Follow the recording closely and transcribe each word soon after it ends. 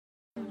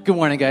Good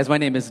morning, guys. My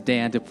name is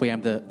Dan Dupuy.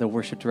 I'm the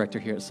worship director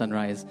here at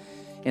Sunrise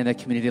and the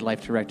community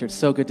life director. It's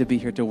so good to be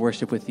here to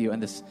worship with you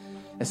on this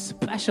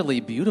especially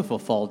beautiful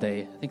fall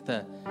day. I think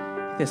they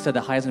said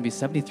the high is going to be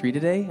 73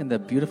 today and the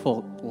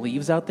beautiful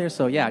leaves out there.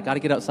 So yeah, got to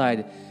get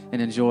outside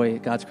and enjoy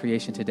God's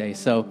creation today.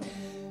 So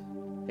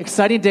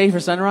exciting day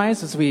for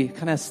Sunrise as we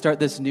kind of start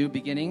this new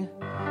beginning.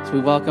 So we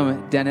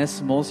welcome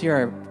Dennis Molesier,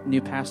 our new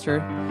pastor.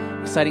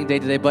 Exciting day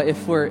today. But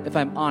if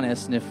I'm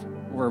honest and if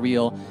we're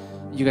real,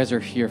 you guys are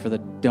here for the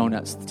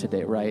donuts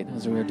today, right?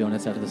 As we were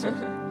donuts out of the service.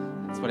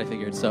 That's what I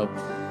figured. So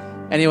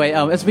anyway,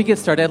 as we get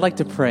started, I'd like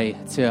to pray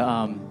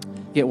to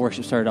get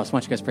worship started off. So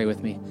why don't you guys pray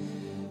with me?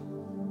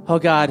 Oh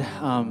God,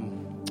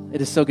 it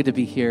is so good to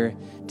be here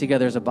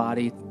together as a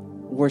body,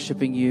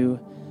 worshiping you,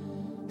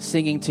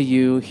 singing to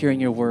you,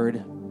 hearing your word.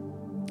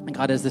 And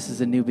God, as this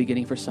is a new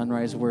beginning for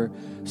Sunrise, we're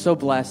so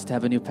blessed to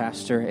have a new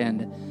pastor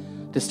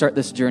and to start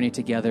this journey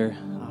together.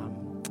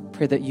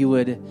 Pray that you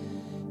would,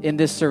 in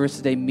this service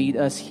today, meet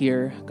us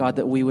here, God,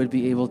 that we would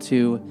be able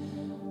to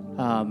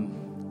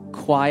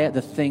quiet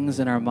the things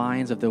in our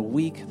minds of the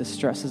week, the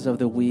stresses of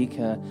the week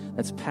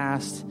that's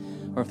past,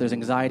 or if there's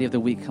anxiety of the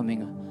week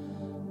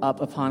coming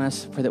up upon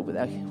us. Pray that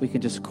we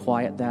can just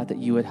quiet that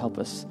you would help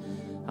us,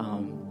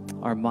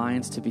 our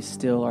minds to be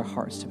still, our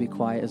hearts to be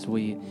quiet as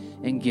we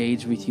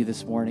engage with you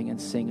this morning and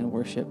sing and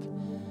worship.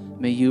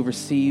 May you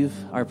receive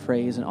our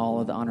praise and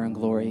all of the honor and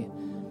glory.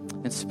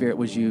 And Spirit,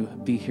 would you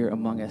be here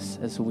among us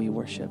as we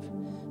worship?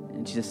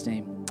 In Jesus'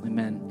 name,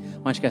 amen.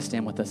 Why don't you guys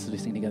stand with us as we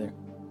sing together?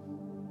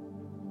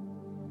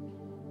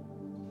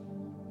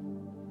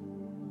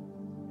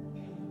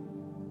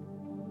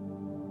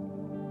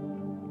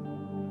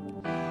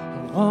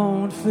 I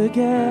won't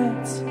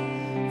forget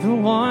the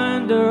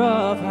wonder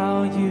of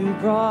how you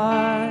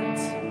brought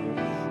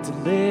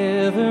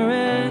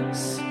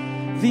deliverance,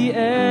 the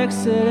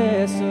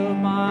exodus of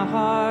my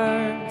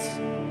heart.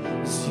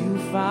 As you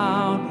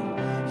found me,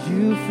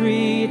 you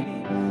freed me,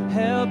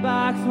 held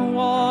back from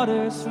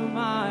waters for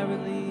my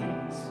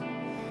release.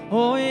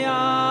 Oh,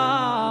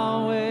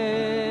 Yahweh,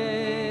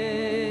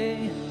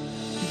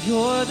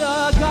 you're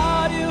the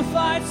God who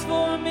fights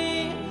for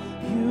me.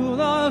 You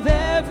love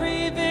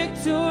every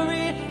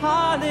victory.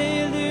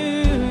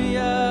 Hallelujah,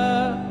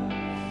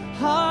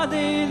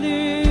 hallelujah.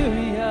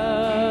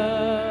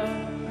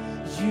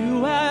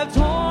 You have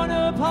torn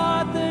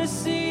apart the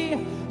sea.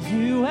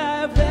 You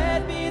have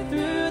led me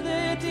through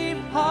the deep.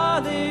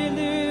 Hallelujah,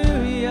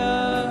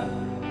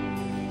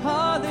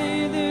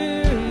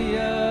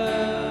 hallelujah.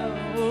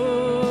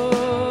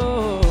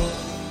 Oh.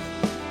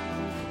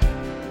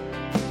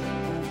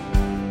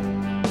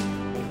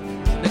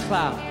 The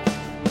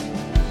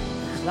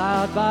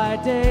cloud by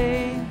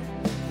day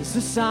is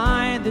a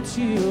sign that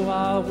you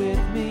are with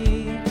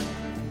me.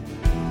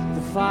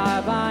 The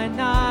fire by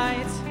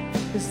night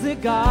is the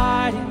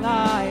guiding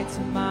light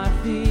to my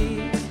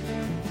feet.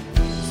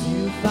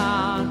 You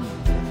found me,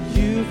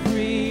 you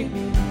freed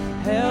me,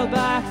 held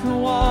back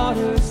from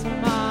waters for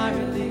my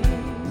release.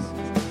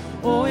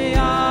 Oh,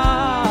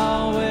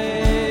 Yahweh,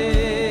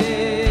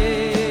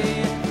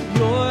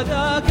 you're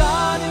the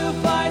God who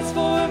fights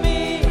for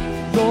me,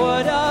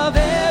 Lord of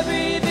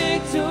every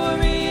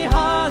victory.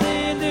 Hallelujah,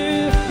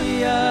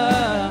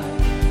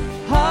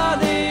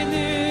 hallelujah.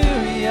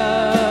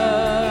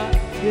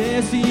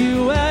 Yes,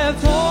 you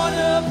have torn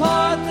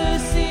apart the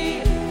sea.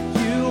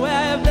 You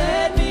have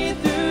led me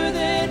through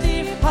the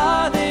deep.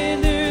 Hallelujah,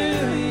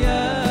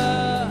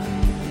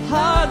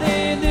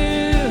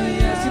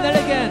 hallelujah. Sing that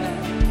again.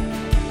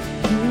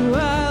 You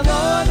are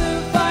Lord who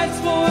fights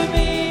for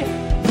me,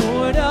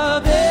 Lord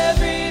of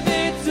every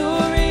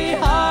victory.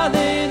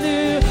 Hallelujah,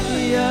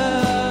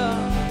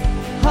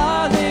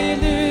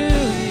 hallelujah.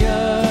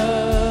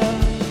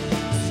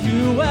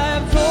 You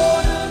have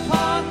torn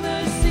apart the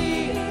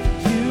sea.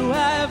 You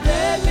have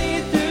led me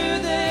through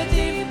the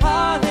deep.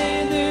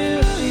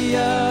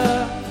 Hallelujah,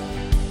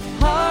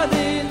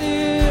 hallelujah.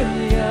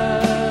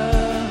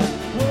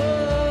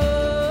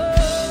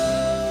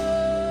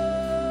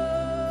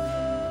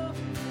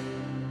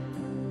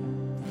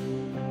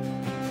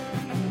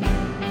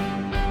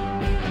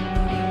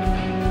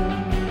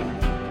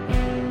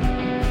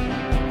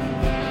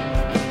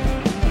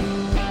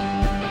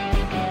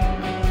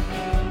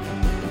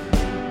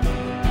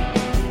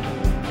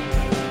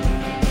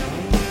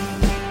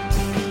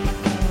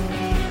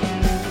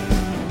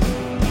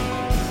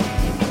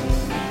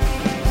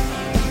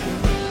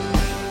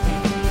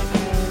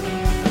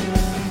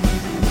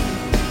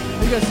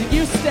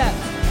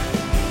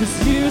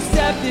 Because you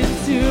stepped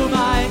into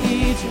my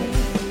Egypt.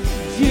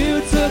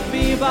 You took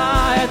me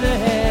by the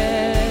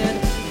hand.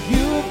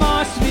 You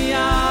marched me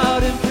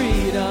out in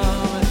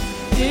freedom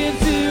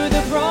into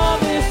the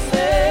promised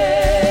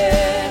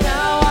land.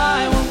 Now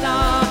I will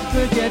not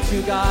forget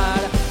you,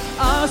 God.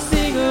 I'll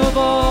sing of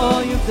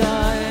all you've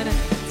done.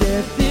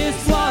 Death is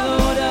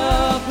swallowed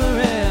up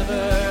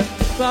forever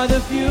by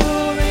the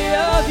fury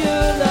of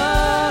your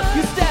love.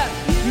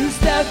 You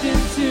stepped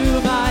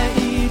into my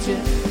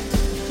Egypt.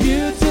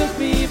 You took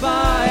me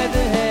by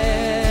the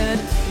hand.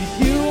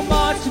 You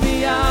marched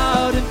me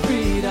out in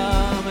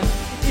freedom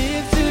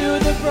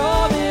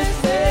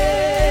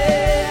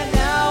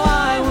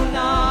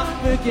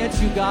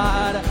forget you,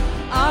 God.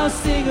 I'll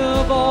sing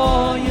of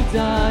all you've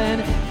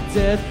done.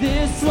 Death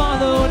is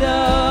swallowed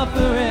up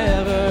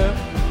forever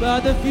by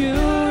the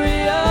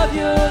fury of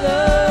your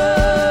love.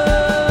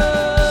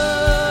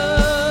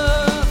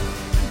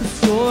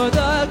 'Cause you're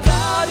the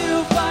God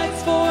who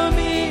fights for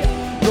me,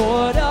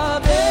 Lord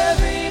of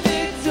every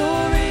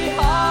victory.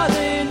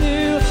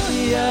 Hallelujah,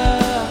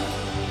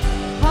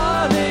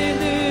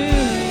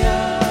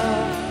 hallelujah.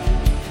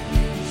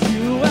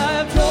 You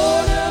have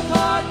torn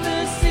apart the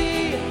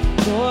sea,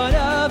 Lord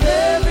of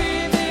every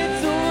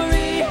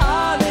victory.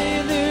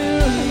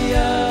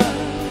 Hallelujah,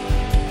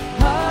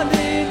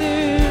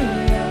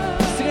 hallelujah.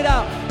 Sing it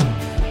out.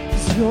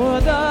 'Cause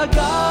you're the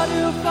God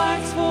who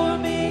fights for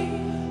me,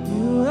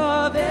 Lord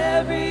of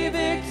every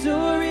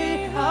victory.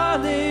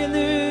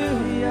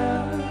 Hallelujah,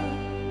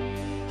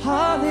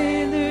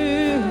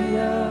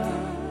 hallelujah.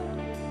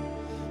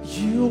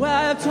 You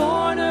have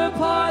torn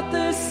apart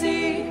the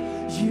sea,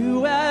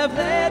 you have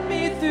led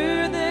me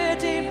through the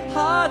deep.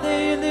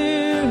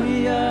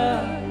 Hallelujah,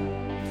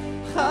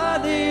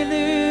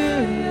 hallelujah.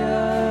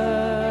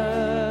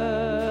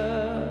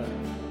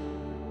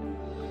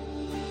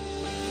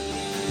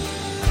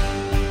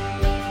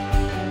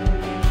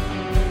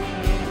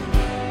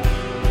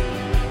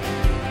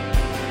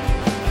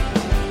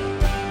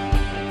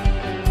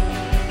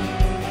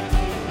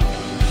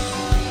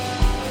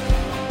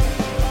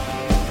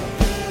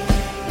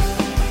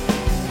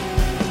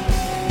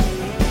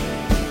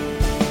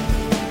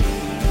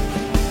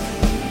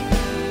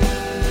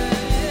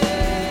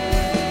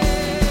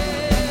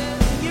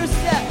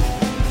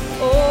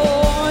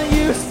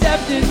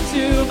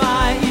 Into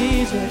my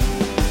Egypt,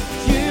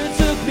 you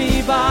took me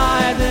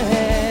by the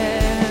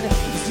hand.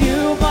 You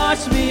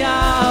marched me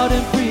out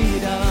in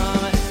freedom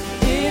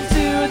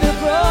into the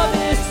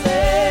promised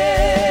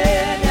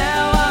land.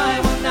 Now I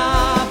will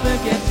not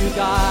forget you,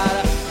 God.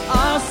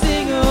 I'll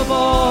sing of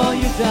all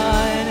you've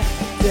done.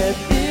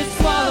 Death is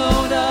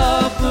swallowed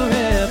up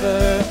forever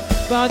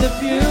by the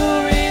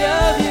fury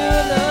of your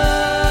love.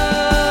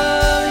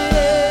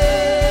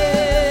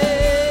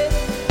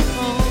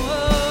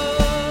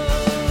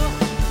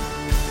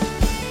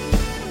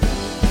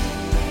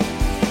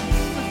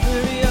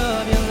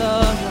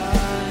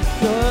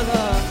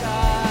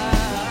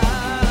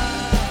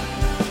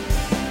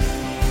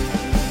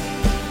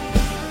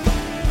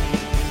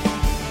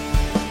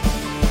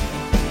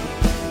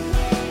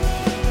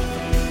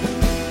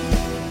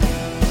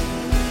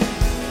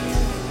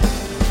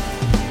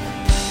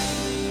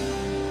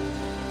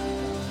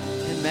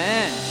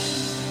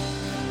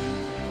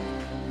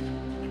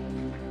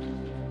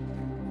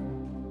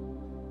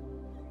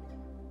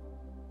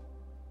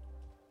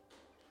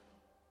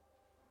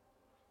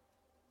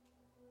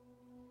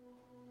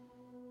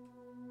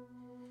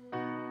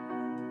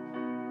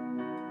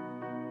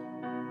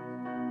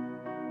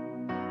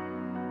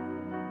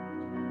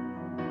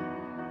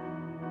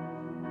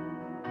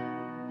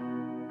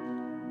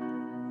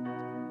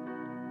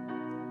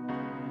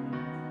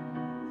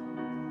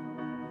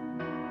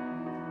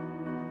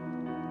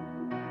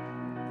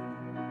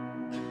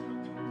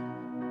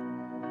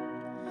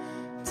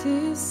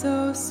 Tis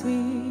so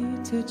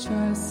sweet to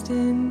trust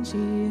in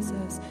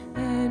Jesus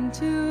and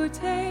to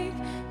take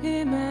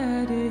him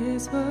at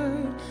his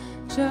word,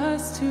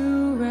 just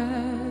to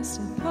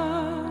rest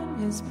upon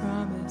his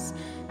promise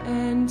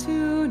and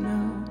to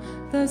know,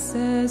 thus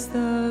says the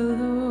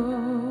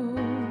Lord.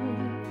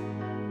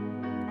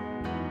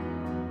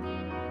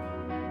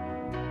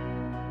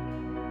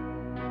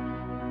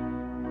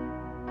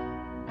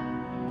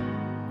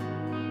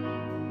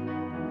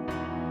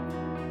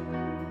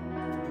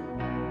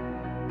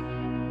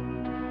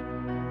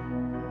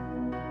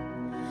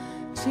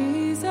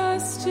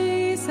 Jesus,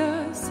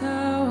 Jesus,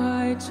 how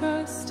I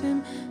trust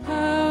him,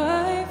 how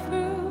I've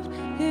proved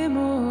him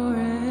o'er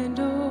and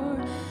o'er.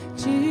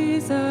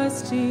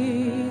 Jesus,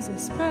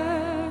 Jesus,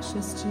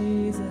 precious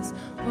Jesus,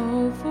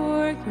 oh,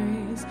 for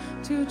grace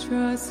to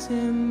trust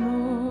him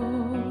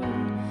more,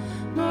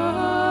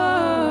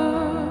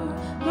 more,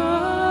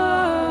 more,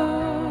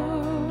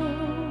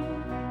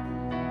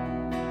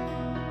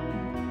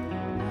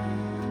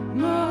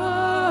 more.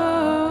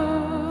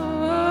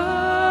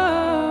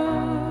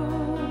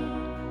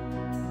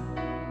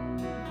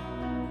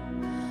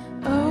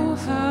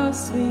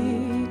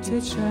 Sweet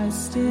to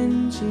trust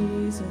in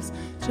Jesus,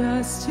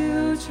 just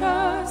to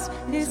trust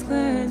his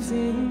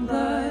cleansing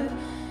blood,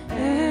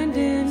 and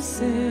in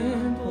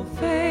simple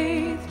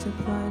faith to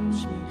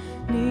plunge me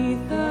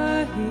 'neath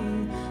the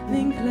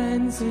healing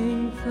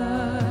cleansing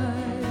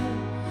flood.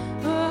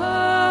 Oh,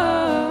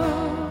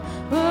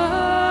 oh.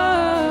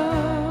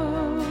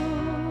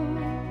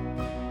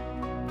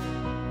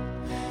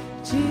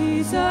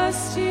 Jesus,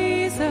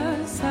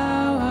 Jesus,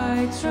 how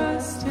I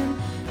trust him,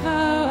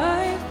 how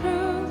I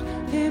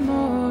him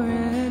o'er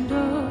and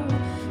o'er.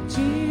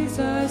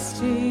 Jesus,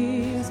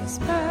 Jesus,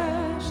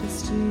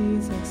 precious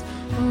Jesus,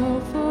 oh,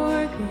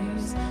 for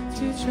grace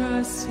to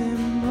trust him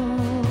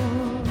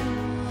more,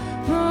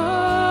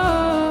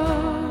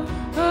 more,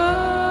 oh.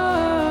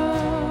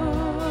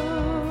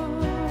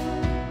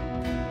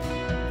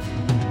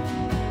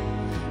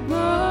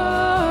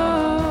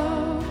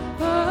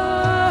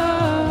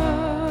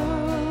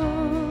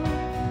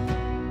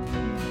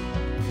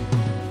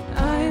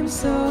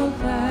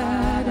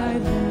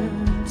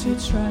 to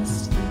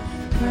trust you,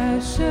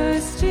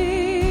 precious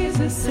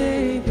Jesus,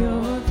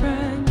 Savior,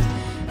 friend.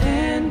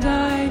 And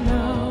I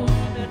know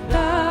that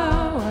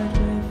thou art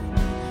with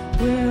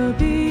me, will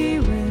be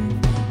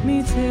with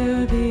me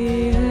till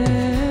the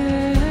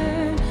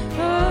end.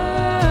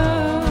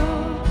 Oh,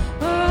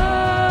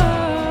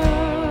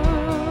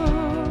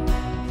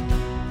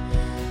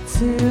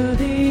 till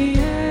the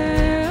end.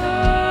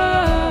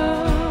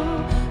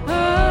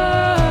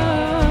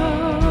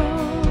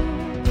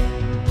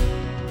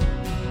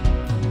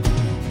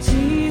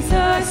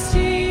 Jesus,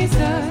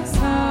 Jesus,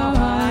 how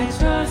I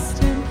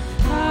trust him,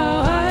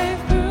 how I've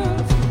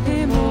proved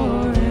him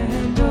more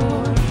and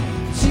more.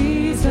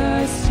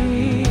 Jesus,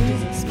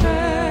 Jesus,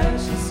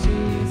 precious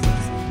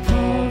Jesus,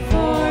 all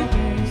for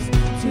grace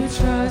to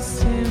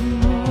trust him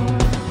more.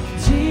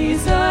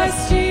 Jesus,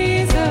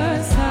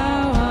 Jesus,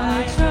 how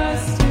I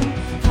trust him,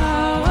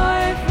 how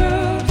I've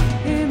proved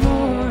him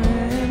more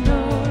and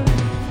more.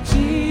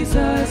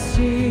 Jesus,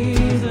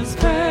 Jesus,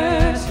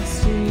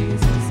 precious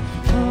Jesus,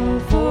 all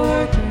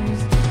for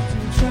grace to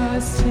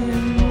trust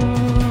him more.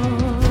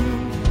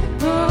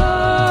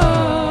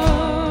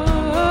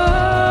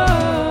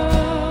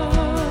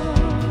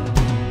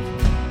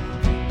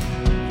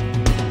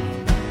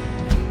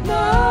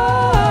 Oh,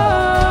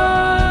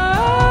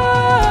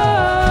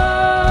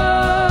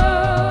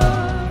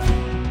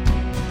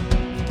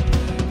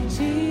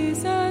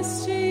 Jesus,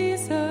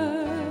 Jesus,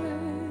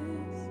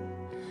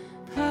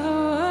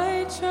 how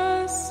I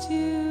trust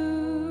you.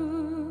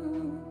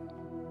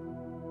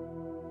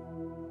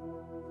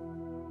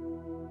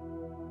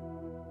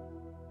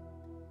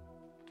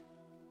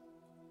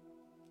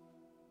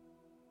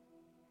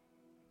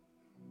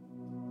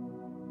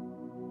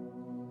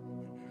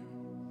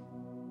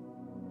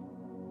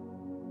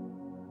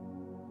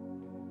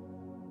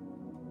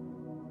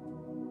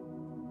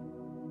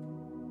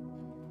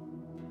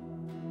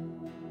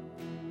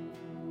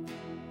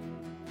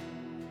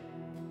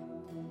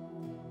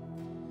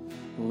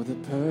 Oh, the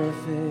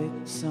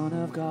perfect Son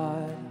of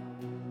God,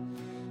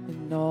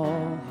 in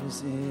all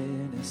his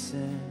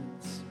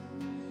innocence,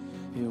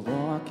 you're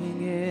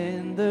walking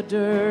in the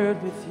dirt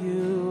with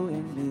you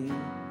and me.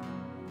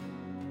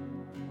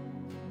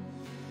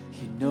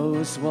 He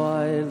knows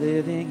what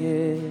living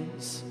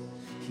is,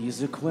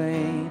 he's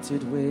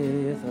acquainted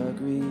with our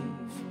grief.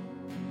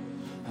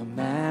 A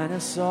man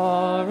of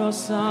sorrow,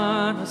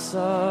 son of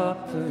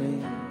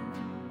suffering.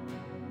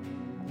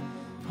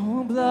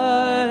 Oh,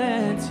 blood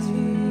and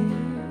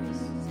tears,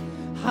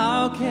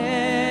 how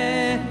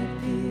can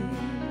it be?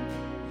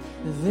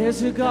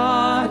 There's a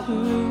God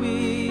who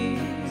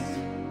weeps,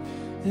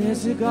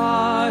 there's a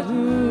God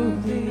who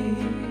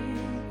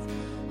bleeds.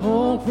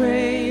 Oh,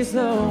 praise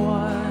the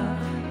one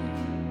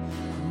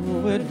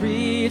who would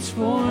reach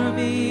for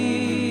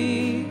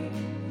me.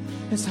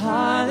 It's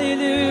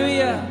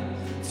hallelujah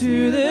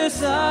to the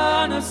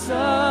Son of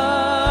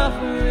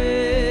suffering.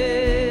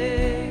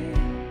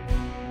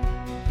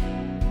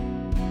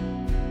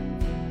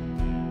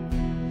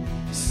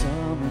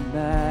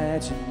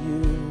 Imagine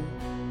you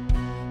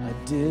a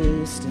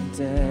distant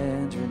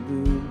and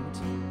removed,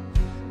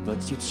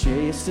 but you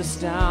chased us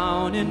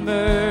down in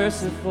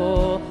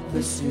merciful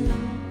pursuit.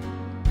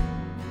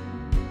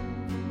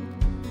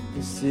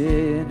 The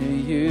sinner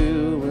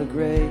you were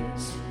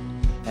grace,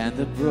 and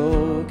the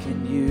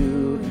broken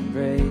you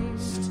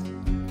embraced.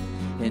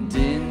 And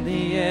in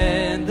the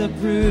end, the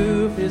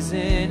proof is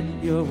in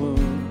your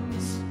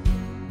wounds.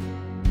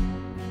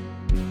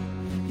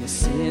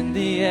 Yes, in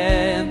the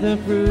end, the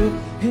proof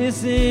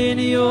is in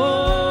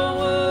your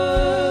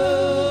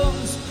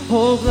wounds.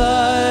 Oh,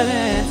 blood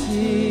and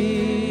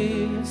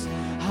tears,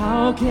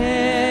 how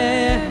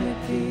can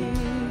it be?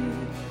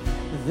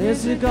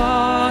 There's a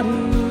God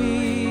who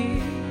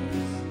weeps,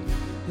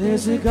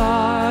 there's a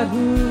God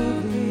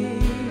who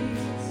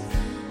bleeds.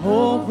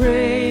 Oh,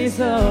 praise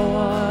the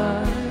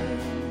one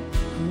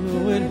who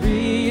would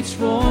reach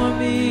for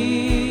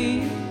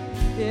me.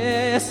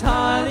 Yes,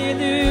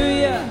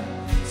 hallelujah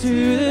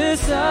to the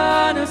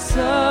Son of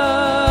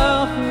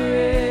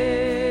suffering.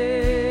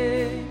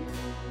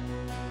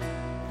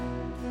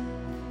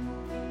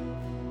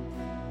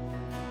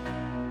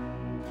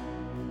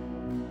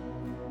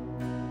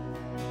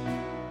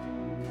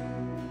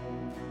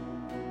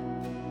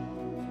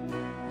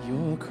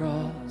 Your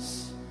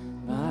cross,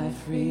 my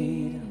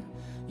freedom,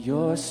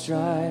 your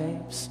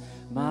stripes,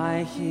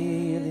 my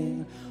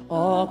healing,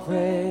 all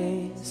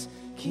praise,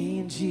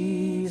 King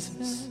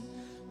Jesus.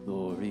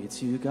 Glory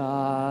to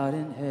God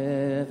in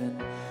heaven.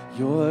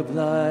 Your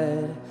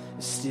blood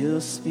is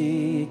still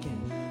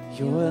speaking,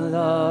 your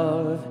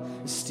love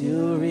is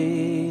still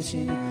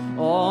reaching.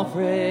 All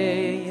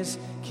praise,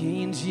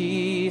 King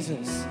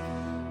Jesus.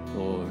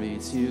 Glory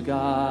to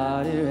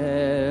God in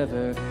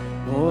heaven.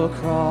 Your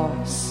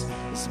cross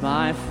is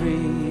my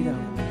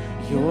freedom,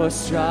 your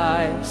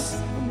stripes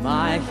are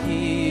my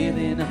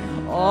healing.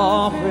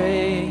 All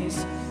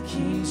praise,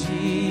 King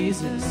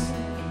Jesus.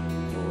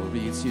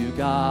 Glory to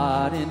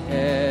God in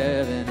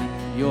heaven.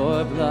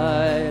 Your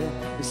blood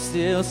is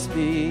still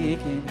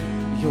speaking,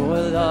 your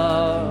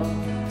love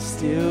is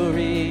still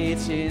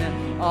reaching.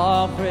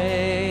 all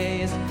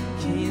praise,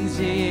 King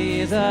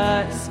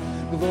Jesus.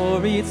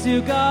 Glory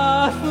to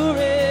God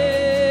forever.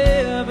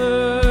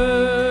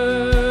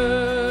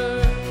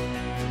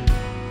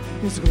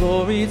 His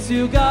glory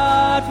to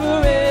God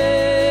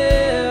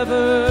forever.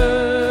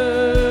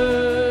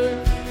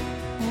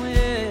 Oh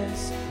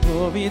yes,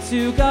 glory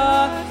to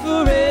God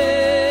forever.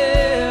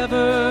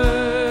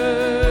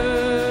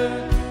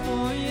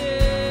 Oh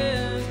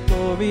yes,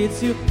 glory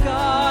to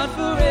God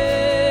forever.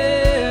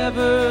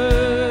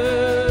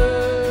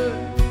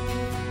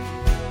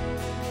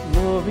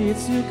 Glory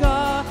to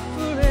God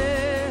forever.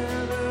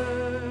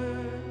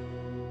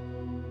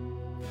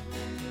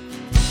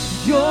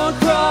 Your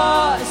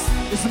cross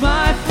is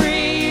my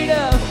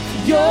freedom,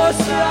 your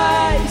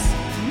stripes,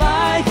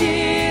 my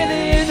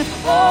healing,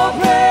 all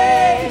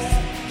praise,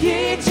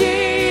 King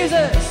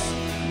Jesus.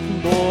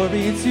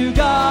 Glory to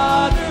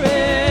God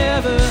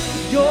forever.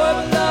 Your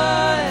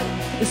blood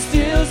is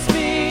still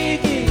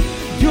speaking,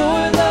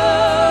 your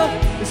love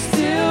is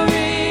still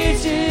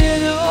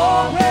reaching,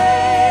 all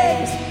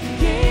praise,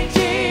 King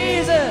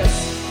Jesus.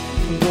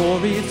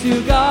 Glory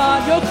to God.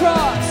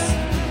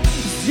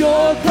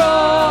 Your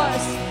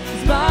cross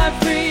is my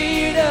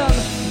freedom,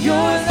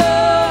 your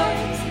love,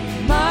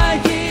 my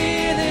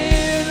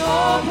healing,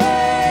 all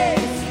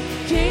praise,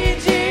 King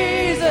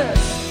Jesus.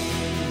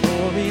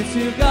 Glory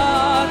to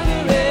God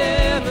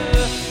forever.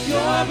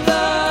 Your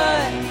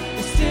blood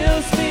is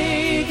still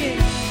speaking,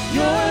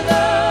 your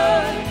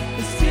love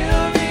is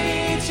still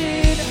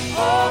reaching,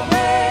 all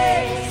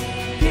praise,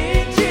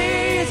 King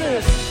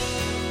Jesus.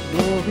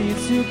 Glory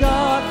to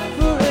God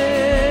forever.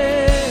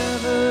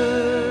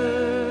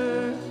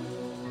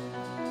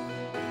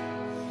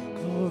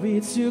 Glory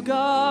to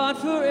God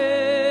forever.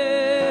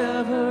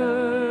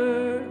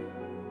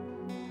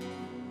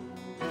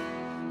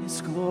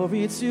 Yes,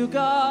 glory to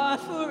God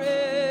forever.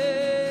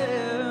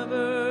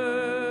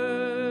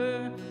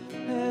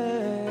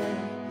 Hey,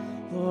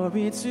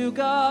 glory to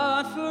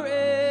God forever.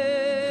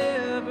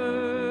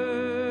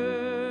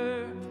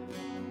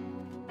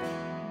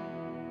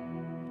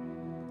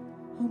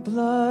 Oh,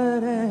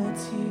 blood and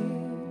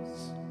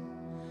tears,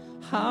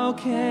 how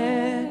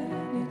can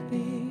it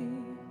be?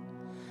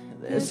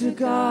 There's a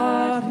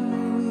God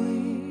who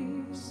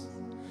weeps,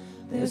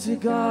 there's a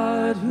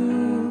God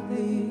who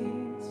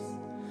bleeds.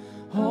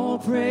 Oh,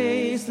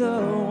 praise the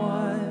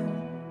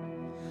one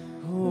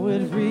who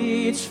would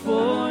reach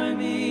for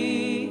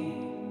me.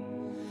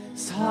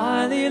 It's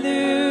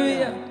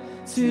hallelujah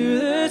to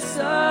the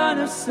Son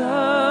of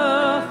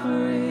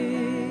suffering.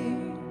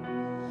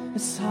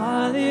 It's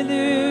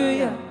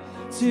hallelujah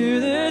to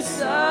the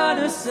Son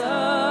of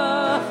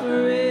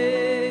suffering.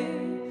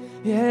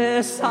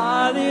 Yes,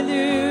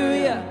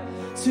 hallelujah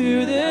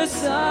to the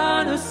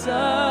Son of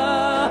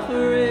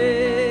suffering.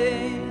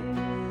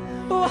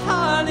 Oh,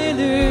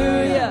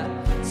 hallelujah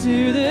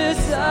to the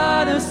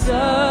Son of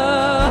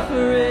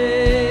suffering.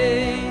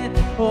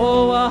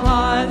 Oh,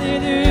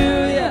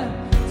 hallelujah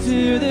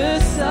to the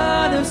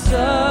Son of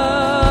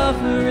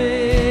suffering.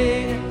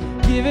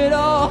 Give it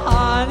all,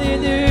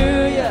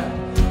 hallelujah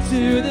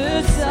to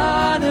the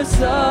Son of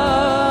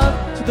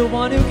suffering. To the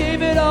one who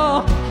gave it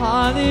all,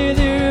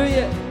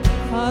 hallelujah.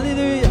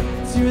 Hallelujah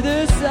to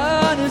the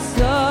Son of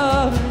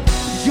suffering.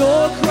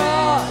 Your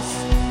cross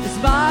is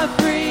my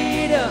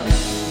freedom,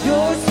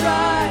 your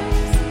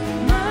stripes,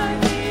 my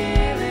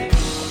healing,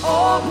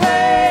 all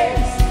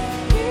praise,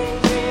 King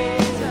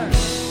Jesus.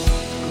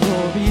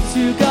 Glory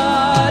to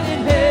God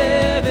in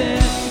heaven.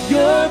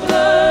 Your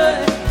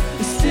blood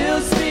is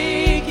still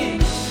speaking,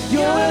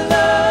 your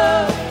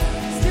love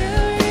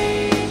still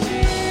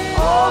reaching,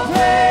 all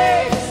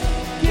praise,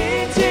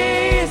 King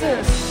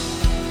Jesus.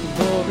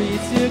 Glory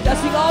to God.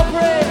 Sing all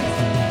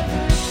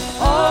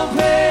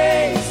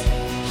praise,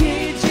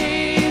 King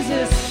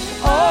Jesus,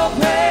 all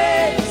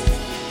praise,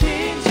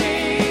 King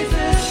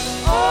Jesus,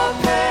 all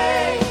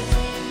praise,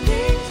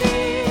 King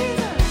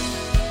Jesus.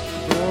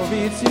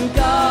 Glory to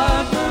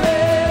God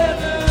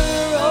forever,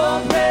 all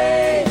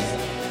praise,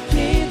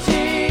 King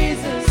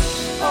Jesus,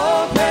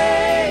 all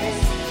praise,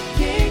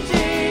 King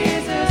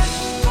Jesus,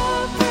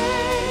 all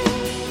praise,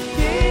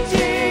 King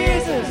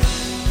Jesus.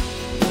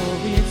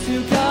 Glory to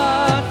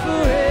God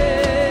forever.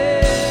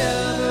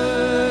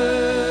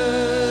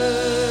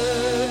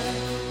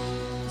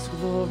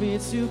 Glory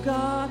to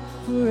God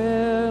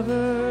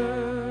forever.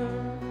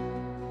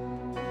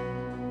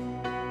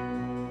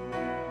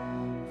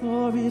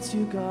 Glory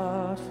to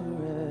God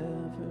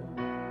forever.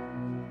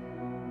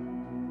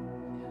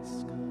 Yes,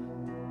 God.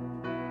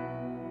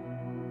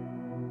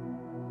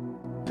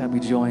 God, we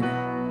join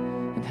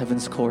in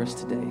heaven's chorus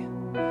today,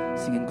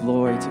 singing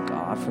glory to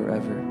God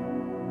forever.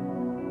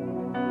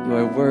 You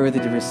are worthy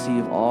to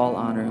receive all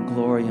honor and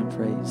glory and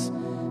praise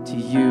to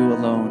you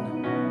alone.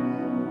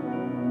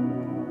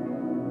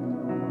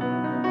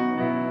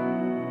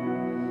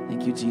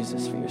 Thank you,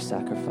 Jesus, for your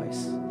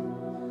sacrifice,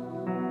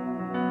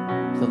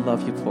 for the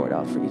love you poured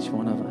out for each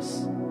one of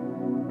us.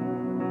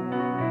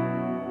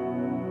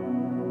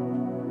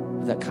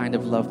 That kind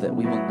of love that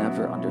we will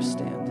never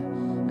understand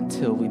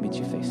until we meet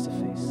you face to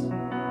face.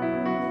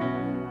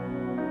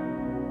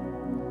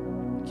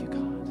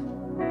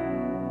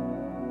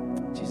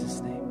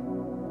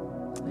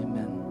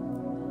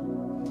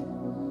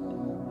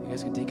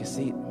 take a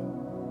seat.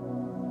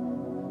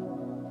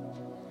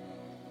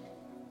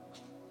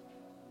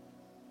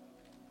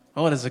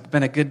 Well, it has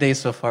been a good day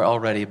so far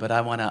already, but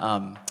I want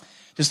to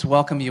just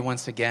welcome you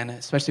once again,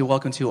 especially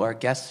welcome to our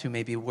guests who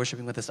may be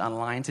worshiping with us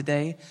online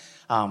today.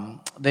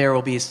 There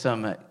will be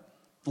some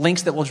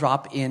links that we'll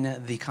drop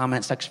in the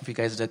comment section for you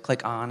guys to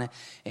click on,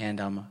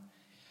 and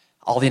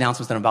all the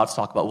announcements that I'm about to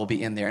talk about will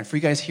be in there. And for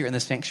you guys here in the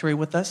sanctuary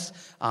with us,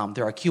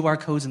 there are QR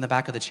codes in the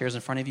back of the chairs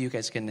in front of you. You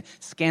guys can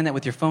scan that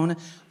with your phone.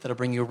 That'll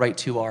bring you right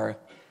to our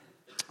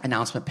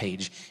announcement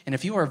page. And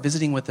if you are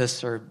visiting with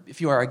us, or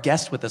if you are a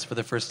guest with us for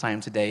the first time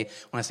today, I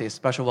want to say a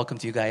special welcome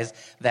to you guys.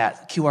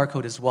 That QR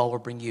code as well will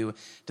bring you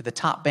to the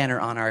top banner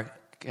on our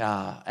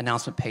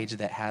announcement page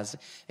that has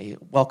a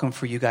welcome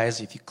for you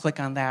guys. If you click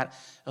on that,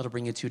 it'll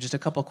bring you to just a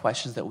couple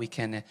questions that we'd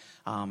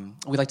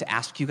like to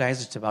ask you guys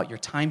just about your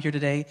time here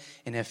today.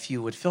 And if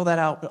you would fill that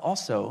out, but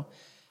also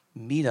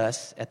meet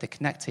us at the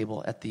Connect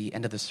table at the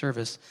end of the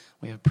service.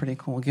 We have a pretty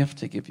cool gift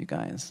to give you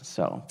guys.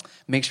 So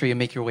make sure you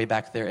make your way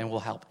back there, and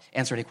we'll help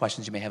answer any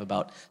questions you may have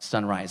about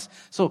Sunrise.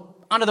 So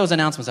on to those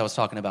announcements I was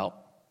talking about.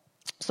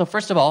 So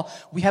first of all,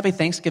 we have a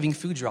Thanksgiving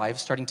food drive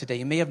starting today.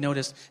 You may have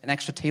noticed an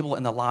extra table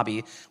in the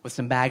lobby with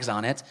some bags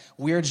on it.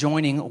 We're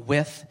joining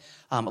with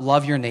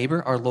Love Your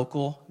Neighbor, our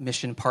local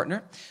mission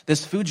partner.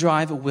 This food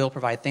drive will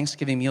provide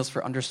Thanksgiving meals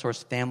for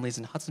undersourced families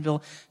in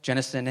Hudsonville,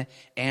 Jenison,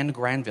 and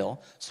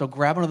Granville. So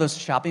grab one of those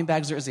shopping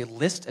bags. There is a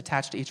list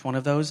attached to each one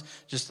of those.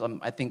 Just,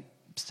 I think,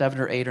 7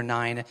 or 8 or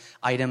 9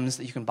 items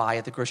that you can buy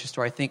at the grocery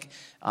store. I think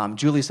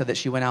Julie said that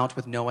she went out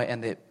with Noah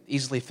and they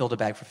easily filled a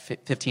bag for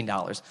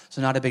 $15.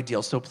 So not a big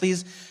deal. So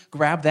please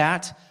grab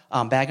that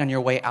bag on your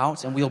way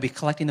out, and we'll be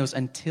collecting those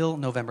until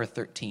November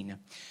 13.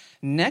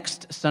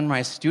 Next,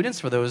 Sunrise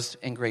students, for those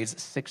in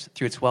grades 6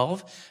 through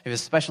 12, we have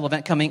a special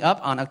event coming up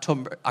on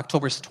October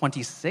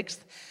 26th,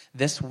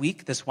 this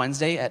week, this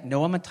Wednesday, at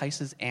Noah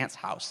Mattice's aunt's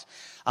house.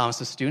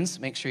 So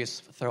students, make sure you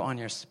throw on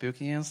your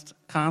spookiest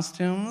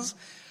costumes.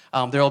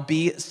 There will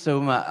be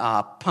some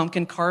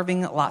pumpkin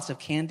carving, lots of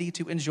candy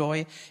to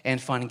enjoy, and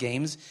fun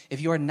games.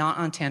 If you are not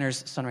on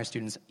Tanner's Sunrise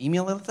Students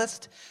email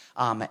list,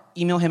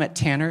 email him at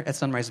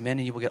tanner@sunrisemen,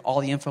 and you will get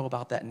all the info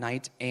about that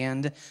night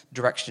and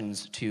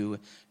directions to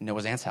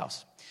Noah's aunt's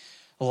house.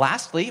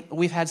 Lastly,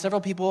 we've had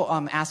several people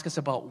ask us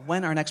about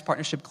when our next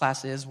partnership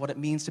class is, what it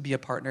means to be a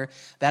partner.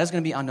 That is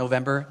going to be on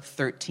November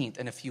 13th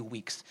in a few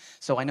weeks.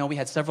 So I know we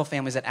had several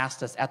families that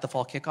asked us at the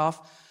fall kickoff,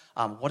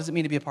 what does it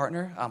mean to be a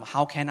partner?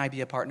 How can I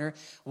be a partner?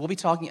 We'll be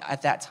talking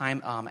at that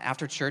time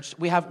after church.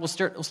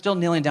 We're still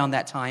nailing down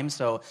that time,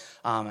 so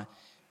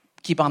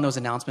keep on those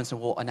announcements,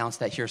 and we'll announce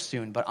that here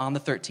soon. But on the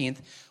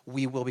 13th,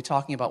 we will be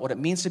talking about what it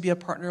means to be a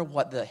partner,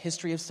 what the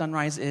history of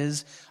Sunrise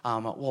is.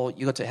 You'll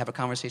get to have a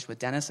conversation with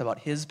Dennis about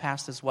his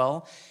past as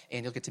well,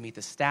 and you'll get to meet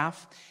the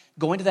staff.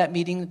 Going to that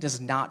meeting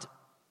does not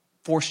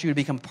force you to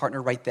become a partner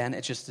right then.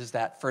 It just is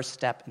that first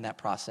step in that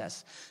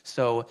process.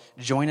 So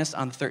join us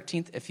on the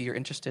 13th if you're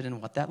interested in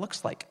what that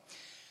looks like.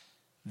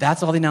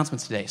 That's all the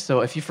announcements today.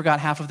 So if you forgot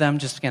half of them,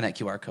 just scan that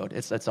QR code.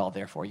 It's all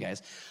there for you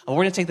guys. We're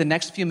going to take the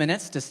next few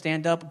minutes to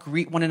stand up,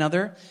 greet one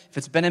another. If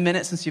it's been a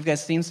minute since you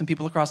guys seen some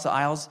people across the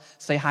aisles,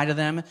 say hi to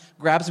them.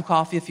 Grab some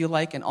coffee if you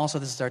like. And also,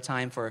 this is our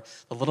time for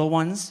the little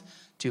ones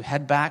to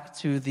head back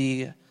to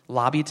the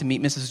lobby to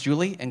meet Mrs.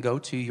 Julie and go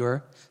to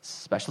your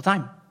special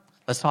time.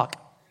 Let's talk.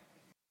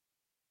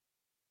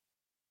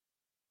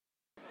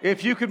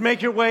 If you could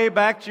make your way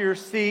back to your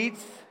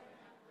seats.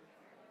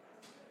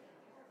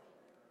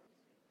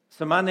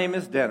 So my name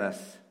is Dennis,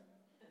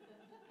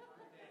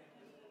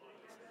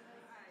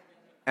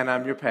 and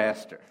I'm your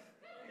pastor.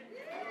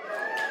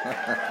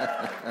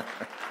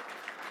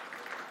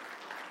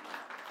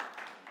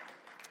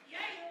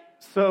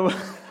 So,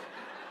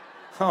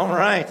 all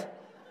right.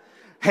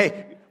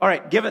 Hey, all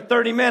right, give it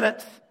 30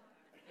 minutes.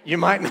 You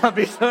might not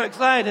be so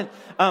excited.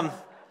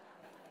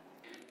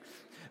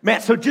 Man,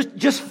 so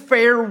just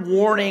fair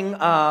warning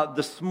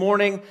this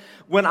morning,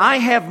 when I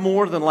have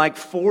more than like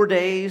 4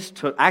 days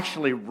to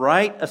actually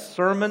write a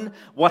sermon,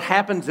 what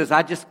happens is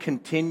I just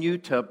continue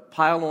to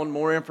pile on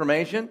more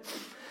information.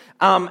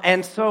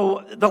 And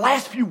so the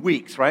last few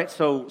weeks, right,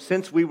 so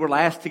since we were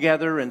last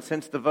together and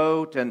since the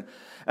vote and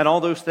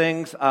all those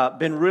things,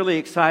 been really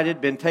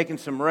excited, been taking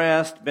some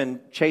rest,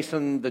 been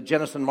chasing the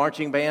Jenison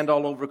Marching Band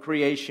all over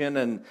creation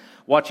and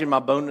watching my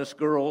bonus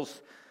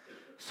girls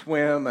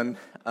swim and...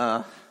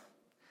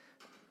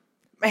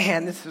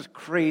 Man, this is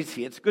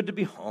crazy. It's good to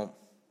be home.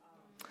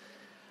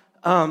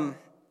 But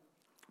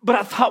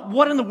I thought,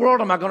 what in the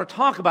world am I going to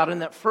talk about in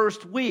that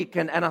first week?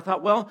 And I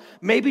thought, well,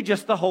 maybe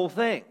just the whole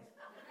thing.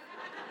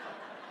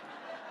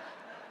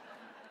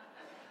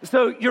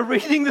 So you're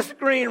reading the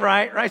screen,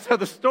 right? So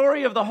the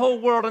story of the whole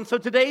world. And so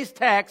today's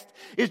text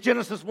is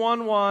Genesis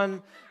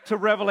 1:1 to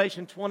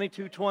Revelation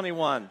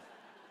 22:21.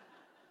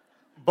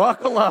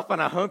 Buckle up,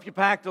 and I hope you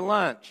packed a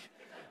lunch.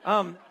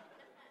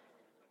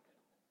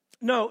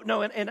 No,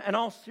 in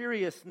all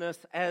seriousness,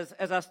 as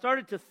I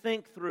started to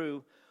think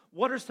through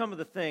what are some of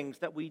the things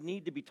that we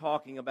need to be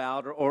talking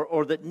about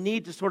or that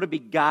need to sort of be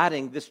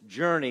guiding this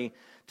journey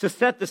to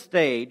set the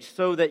stage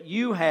so that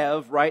you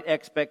have right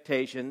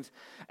expectations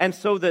and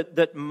so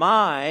that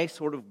my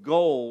sort of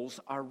goals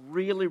are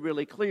really,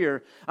 really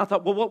clear? I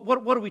thought, well,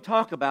 what do we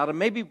talk about? And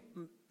maybe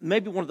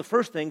one of the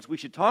first things we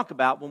should talk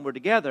about when we're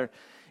together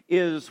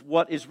is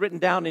what is written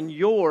down in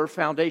your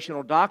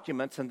foundational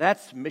documents, and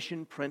that's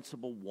Mission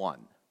Principle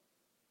 1.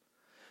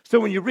 So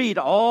when you read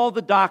all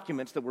the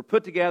documents that were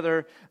put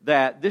together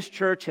that this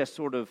church has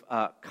sort of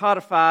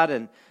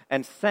codified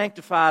and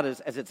sanctified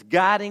as its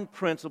guiding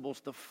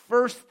principles, the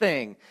first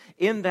thing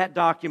in that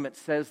document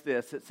says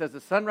this. It says,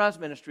 at Sunrise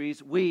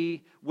Ministries,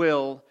 we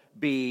will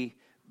be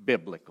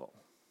biblical.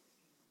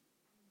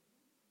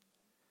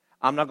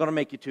 I'm not going to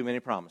make you too many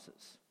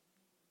promises.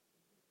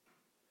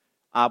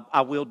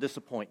 I will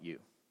disappoint you.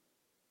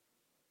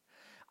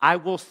 I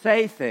will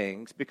say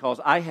things because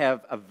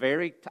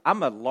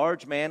I'm a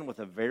large man with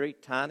a very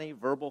tiny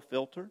verbal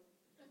filter.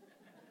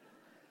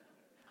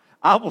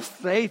 I will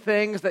say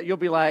things that you'll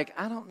be like,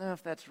 I don't know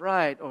if that's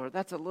right, or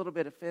that's a little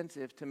bit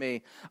offensive to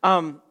me.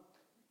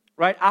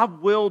 Right? I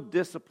will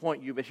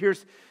disappoint you, but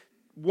here's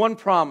one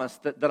promise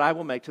that I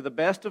will make to the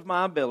best of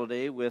my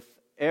ability with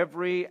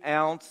every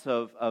ounce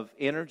of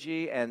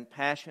energy and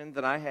passion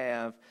that I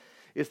have,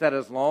 is that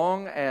as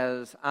long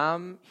as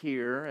I'm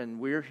here and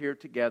we're here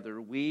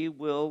together, we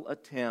will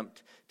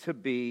attempt to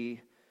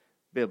be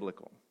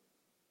biblical.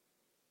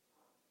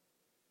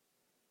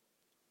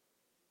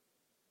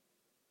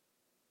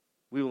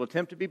 We will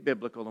attempt to be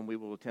biblical, and we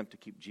will attempt to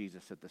keep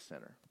Jesus at the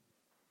center.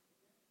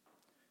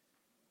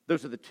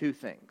 Those are the two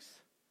things.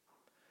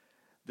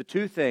 The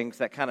two things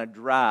that kind of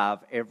drive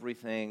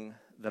everything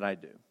that I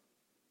do.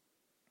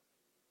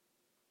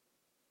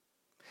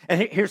 And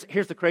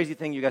here's the crazy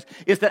thing, you guys,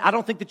 is that I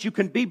don't think that you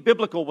can be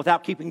biblical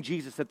without keeping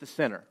Jesus at the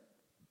center.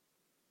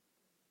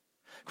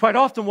 Quite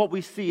often what we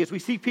see is we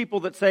see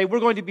people that say, we're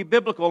going to be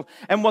biblical,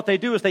 and what they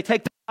do is they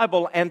take the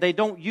Bible and they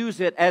don't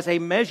use it as a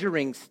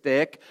measuring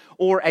stick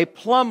or a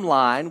plumb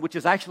line, which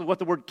is actually what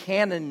the word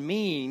canon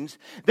means.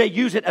 They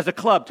use it as a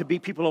club to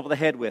beat people over the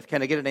head with.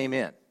 Can I get an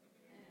amen?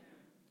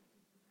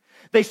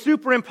 They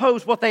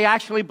superimpose what they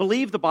actually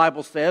believe the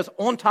Bible says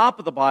on top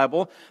of the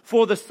Bible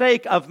for the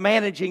sake of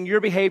managing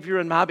your behavior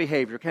and my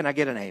behavior. Can I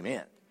get an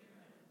amen?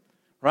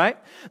 Right?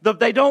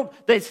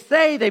 They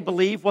say they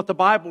believe what the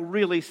Bible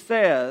really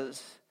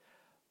says,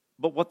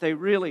 but what they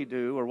really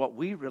do, or what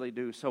we really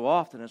do so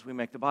often, is we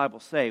make the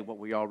Bible say what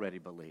we already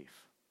believe.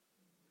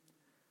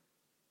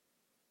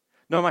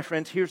 No, my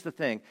friends, here's the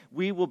thing.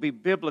 We will be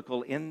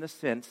biblical in the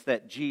sense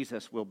that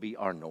Jesus will be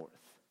our north.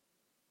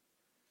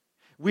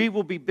 We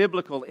will be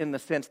biblical in the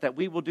sense that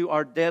we will do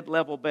our dead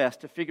level best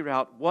to figure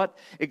out what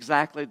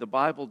exactly the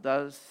Bible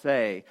does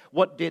say.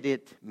 What did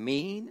it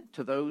mean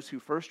to those who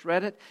first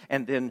read it?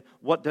 And then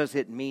what does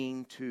it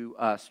mean to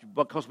us?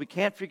 Because we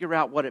can't figure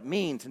out what it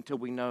means until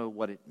we know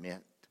what it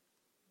meant.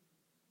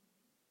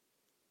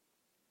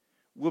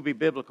 We'll be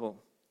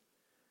biblical,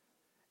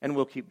 and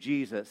we'll keep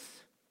Jesus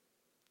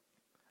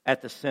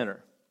at the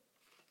center.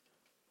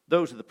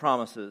 Those are the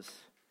promises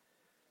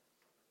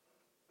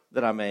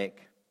that I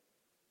make.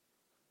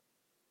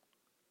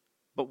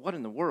 But what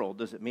in the world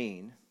does it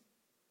mean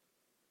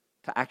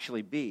to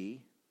actually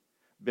be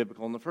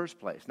biblical in the first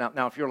place?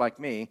 Now, if you're like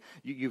me,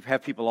 you've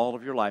had people all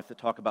of your life that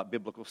talk about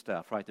biblical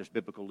stuff, right? There's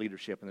biblical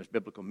leadership, and there's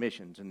biblical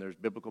missions, and there's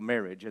biblical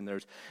marriage, and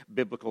there's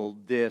biblical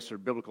this or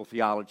biblical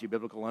theology,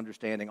 biblical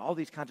understanding, all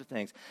these kinds of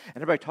things. And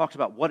everybody talks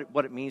about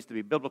what it means to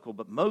be biblical,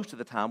 but most of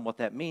the time what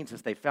that means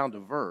is they found a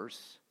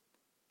verse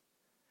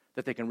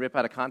that they can rip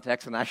out of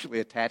context and actually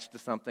attach to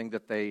something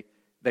that they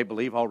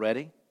believe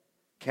already.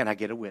 Can I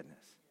get a witness?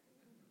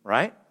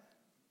 Right?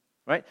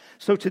 Right?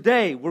 So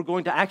today we're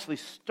going to actually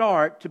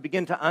start to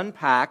begin to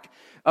unpack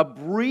a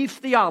brief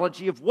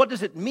theology of what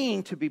does it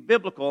mean to be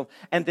biblical,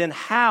 and then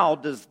how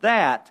does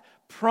that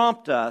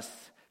prompt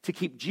us to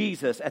keep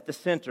Jesus at the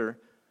center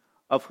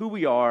of who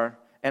we are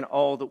and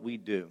all that we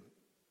do.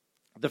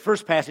 The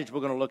first passage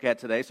we're going to look at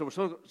today, so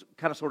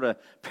we're sort of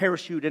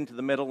parachute into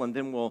the middle, and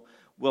then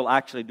we'll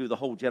actually do the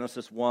whole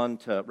Genesis 1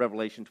 to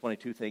Revelation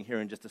 22 thing here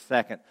in just a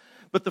second.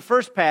 But the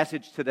first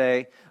passage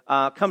today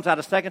comes out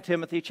of 2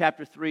 Timothy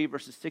chapter 3,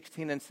 verses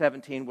 16 and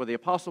 17, where the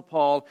Apostle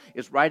Paul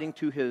is writing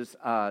to his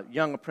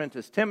young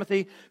apprentice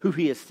Timothy, who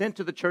he has sent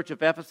to the church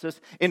of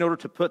Ephesus in order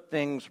to put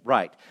things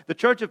right. The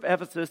church of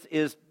Ephesus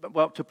is,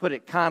 well, to put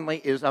it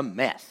kindly, is a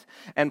mess.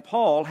 And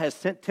Paul has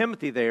sent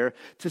Timothy there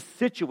to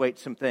situate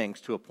some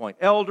things, to appoint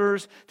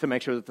elders, to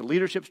make sure that the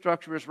leadership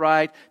structure is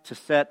right, to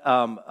set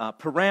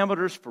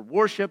parameters for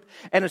worship.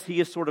 And as he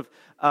is sort of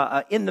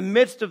in the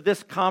midst of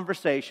this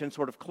conversation,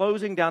 sort of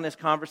closing down this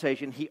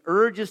conversation, he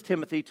urges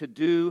Timothy to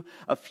do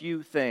a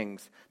few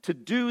things, to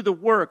do the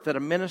work that a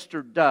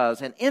minister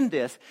does. And in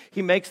this,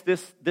 he makes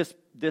this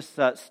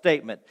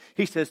statement.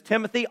 He says,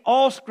 Timothy,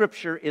 all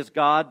Scripture is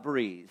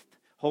God-breathed.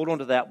 Hold on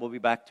to that. We'll be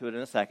back to it in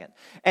a second.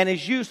 And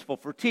is useful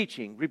for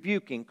teaching,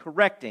 rebuking,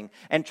 correcting,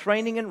 and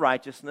training in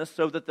righteousness,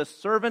 so that the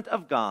servant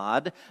of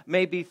God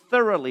may be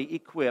thoroughly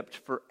equipped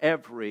for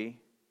every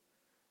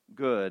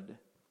good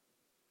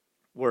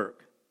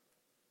work.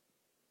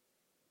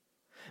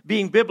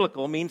 Being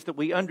biblical means that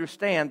we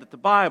understand that the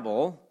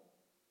Bible,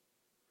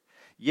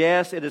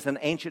 yes, it is an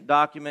ancient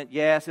document.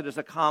 Yes, it is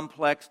a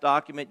complex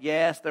document.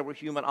 Yes, there were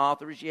human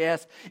authors.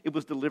 Yes, it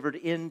was delivered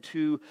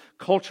into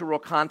cultural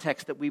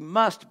context that we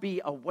must be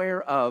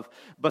aware of.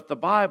 But the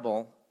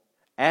Bible,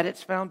 at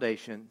its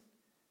foundation,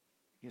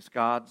 is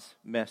God's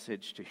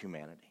message to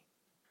humanity.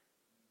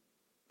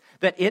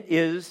 That it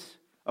is,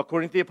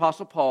 according to the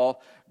Apostle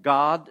Paul,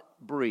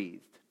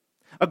 God-breathed.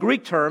 A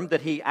Greek term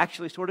that he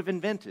actually sort of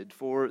invented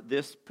for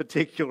this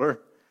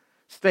particular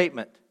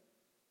statement.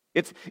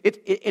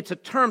 It's a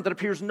term that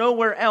appears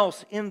nowhere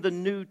else in the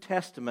New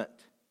Testament.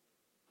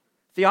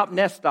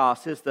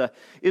 Theopnestos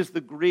is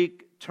the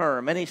Greek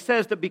term. And he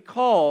says that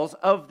because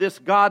of this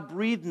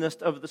God-breathedness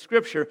of the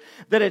Scripture,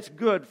 that it's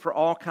good for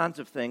all kinds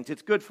of things.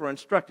 It's good for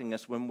instructing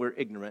us when we're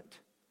ignorant.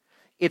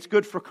 It's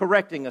good for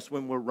correcting us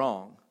when we're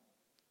wrong.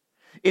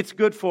 It's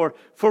good for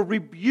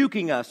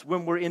rebuking us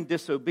when we're in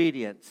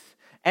disobedience.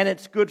 And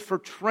it's good for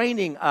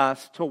training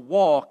us to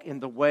walk in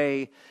the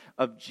way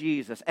of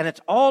Jesus. And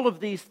it's all of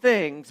these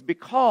things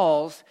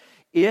because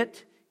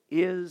it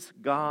is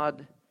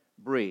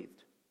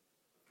God-breathed.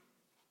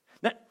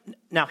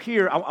 Now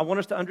here, I want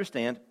us to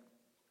understand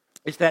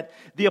is that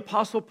the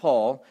Apostle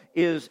Paul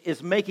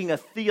is making a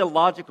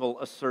theological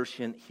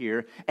assertion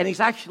here, and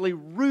he's actually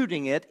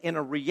rooting it in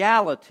a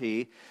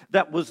reality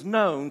that was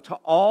known to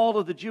all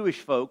of the Jewish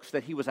folks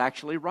that he was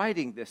actually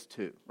writing this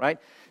to, right?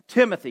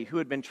 Timothy, who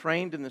had been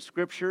trained in the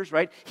Scriptures,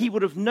 right? He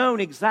would have known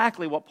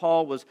exactly what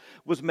Paul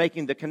was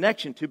making the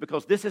connection to,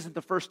 because this isn't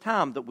the first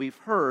time that we've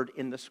heard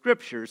in the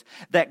Scriptures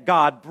that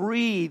God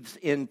breathes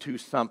into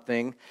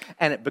something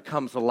and it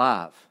becomes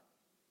alive.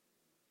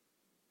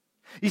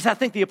 You see, I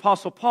think the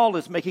Apostle Paul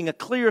is making a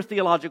clear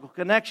theological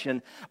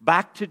connection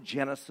back to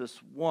Genesis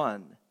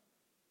 1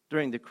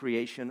 during the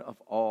creation of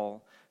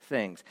all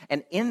things.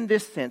 And in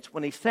this sense,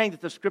 when he's saying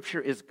that the Scripture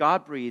is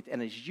God-breathed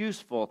and is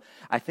useful,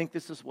 I think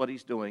this is what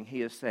he's doing.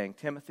 He is saying,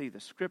 Timothy, the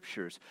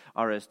Scriptures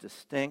are as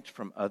distinct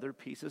from other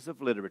pieces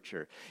of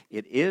literature.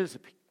 It is a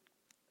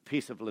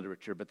piece of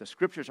literature, but the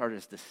Scriptures are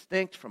as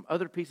distinct from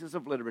other pieces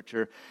of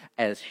literature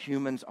as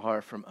humans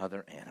are from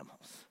other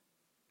animals.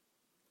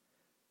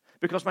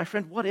 Because, my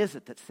friend, what is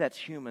it that sets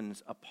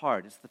humans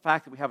apart? It's the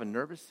fact that we have a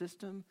nervous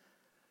system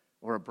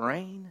or a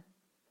brain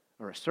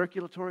or a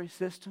circulatory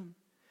system.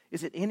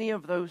 Is it any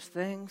of those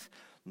things?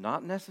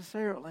 Not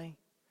necessarily.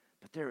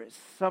 But there is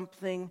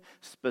something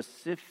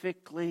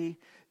specifically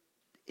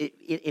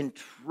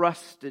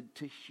entrusted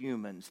to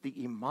humans,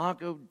 the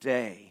Imago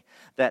Dei,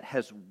 that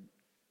has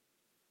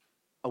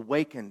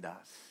awakened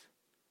us.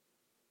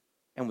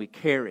 And we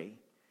carry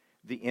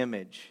the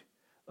image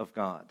of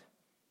God.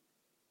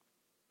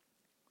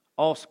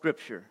 All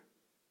Scripture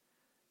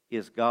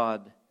is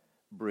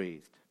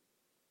God-breathed.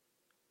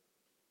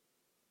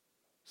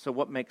 So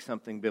what makes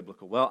something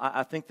biblical? Well,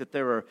 I think that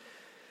there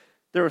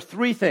are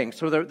three things.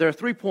 So there are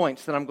 3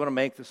 points that I'm going to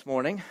make this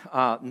morning.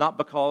 Not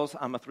because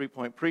I'm a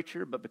 3-point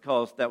preacher, but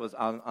because that was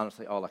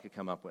honestly all I could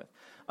come up with.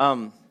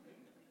 No,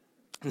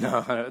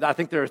 I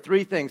think there are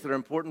 3 things that are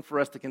important for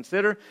us to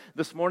consider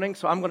this morning.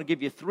 So I'm going to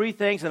give you 3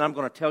 things, and I'm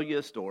going to tell you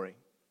a story.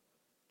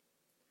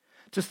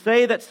 To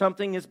say that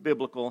something is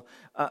biblical,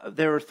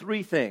 there are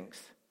 3 things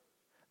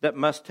that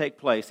must take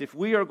place. If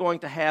we are going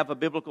to have a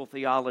biblical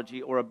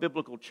theology or a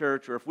biblical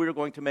church, or if we are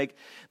going to make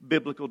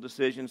biblical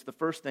decisions, the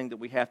first thing that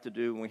we have to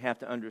do and we have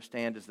to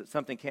understand is that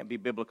something can't be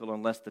biblical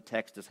unless the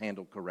text is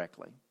handled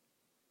correctly.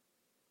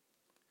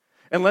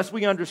 Unless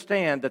we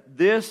understand that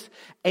this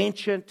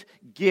ancient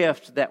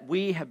gift that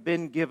we have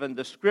been given,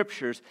 the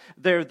Scriptures,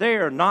 they're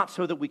there not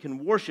so that we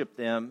can worship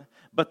them,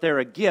 but they're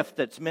a gift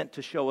that's meant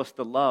to show us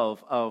the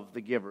love of the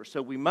giver.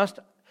 So we must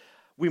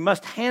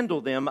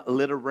handle them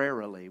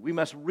literarily. We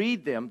must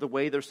read them the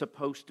way they're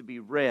supposed to be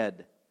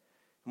read.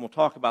 And we'll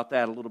talk about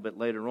that a little bit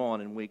later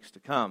on in weeks to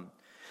come.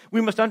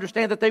 We must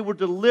understand that they were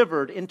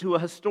delivered into a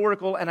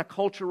historical and a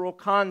cultural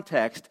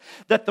context,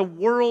 that the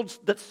worlds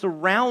that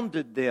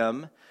surrounded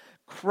them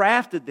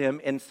crafted them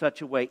in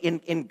such a way.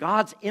 In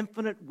God's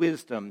infinite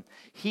wisdom,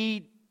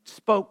 He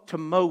spoke to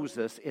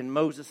Moses in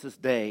Moses'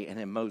 day and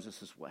in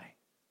Moses' way.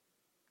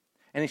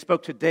 And He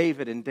spoke to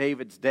David in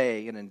David's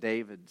day and in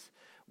David's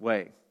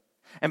way.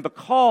 And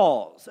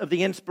because of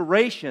the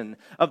inspiration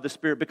of the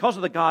Spirit, because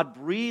of the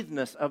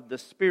God-breathedness of the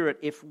Spirit,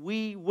 if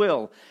we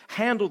will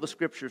handle the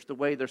Scriptures the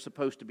way they're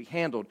supposed to be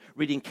handled,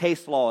 reading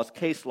case law as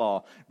case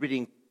law,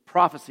 reading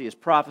prophecy as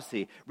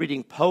prophecy,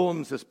 reading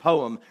poems as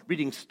poem,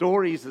 reading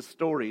stories as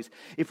stories,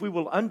 if we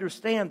will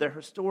understand their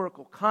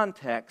historical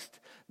context,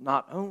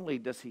 not only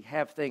does He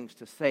have things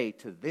to say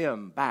to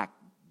them back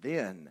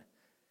then,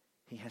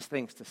 He has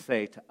things to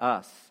say to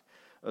us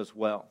as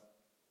well.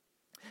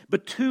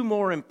 But 2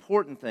 more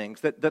important things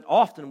that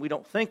often we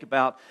don't think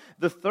about.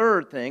 The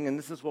third thing, and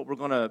this is what we're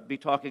going to be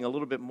talking a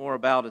little bit more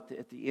about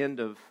at the end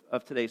of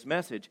today's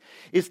message,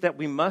 is that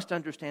we must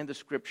understand the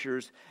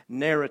Scriptures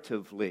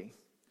narratively.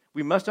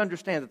 We must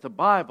understand that the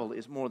Bible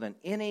is more than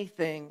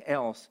anything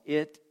else.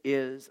 It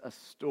is a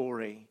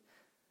story.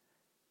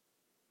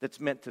 that's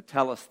meant to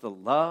tell us the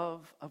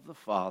love of the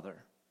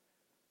Father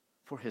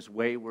for His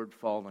wayward,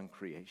 fallen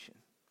creation.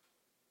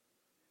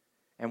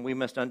 And we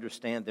must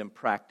understand them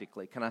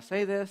practically. Can I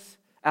say this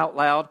out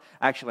loud?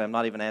 Actually, I'm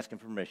not even asking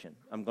permission.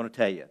 I'm going to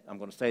tell you. I'm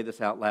going to say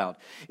this out loud.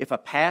 If a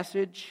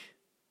passage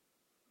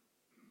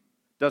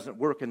doesn't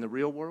work in the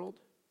real world,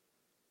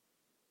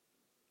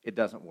 it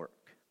doesn't work.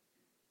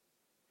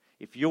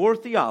 If your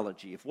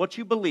theology, if what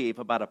you believe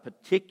about a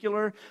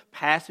particular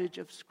passage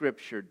of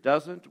Scripture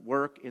doesn't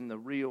work in the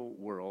real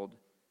world,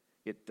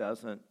 it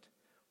doesn't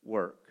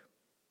work.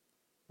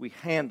 We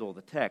handle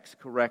the text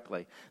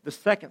correctly. The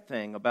second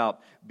thing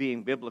about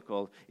being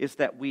biblical is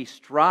that we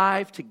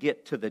strive to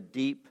get to the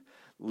deep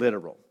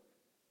literal.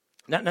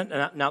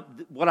 Now,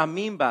 what I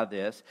mean by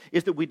this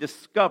is that we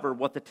discover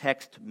what the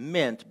text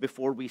meant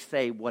before we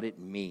say what it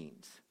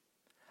means.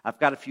 I've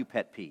got a few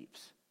pet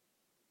peeves.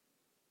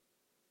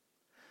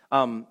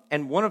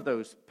 And one of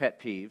those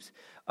pet peeves,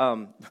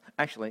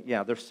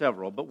 there's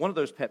several, but one of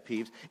those pet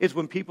peeves is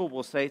when people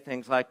will say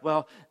things like,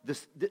 well,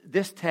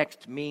 this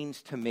text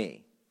means to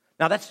me.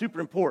 Now, that's super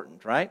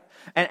important, right?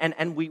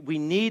 And we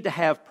need to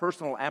have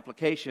personal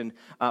application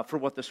for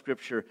what the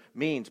Scripture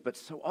means. But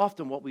so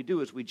often what we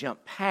do is we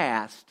jump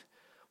past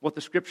what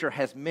the Scripture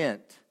has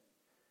meant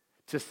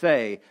to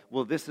say,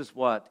 well, this is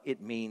what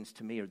it means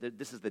to me, or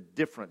this is the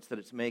difference that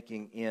it's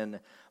making in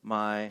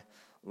my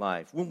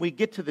life. When we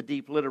get to the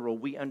deep literal,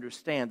 we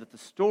understand that the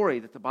story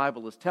that the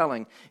Bible is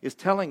telling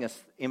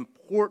us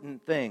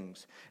important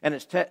things. And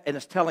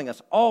it's telling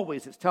us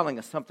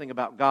something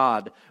about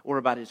God, or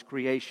about His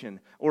creation,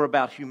 or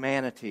about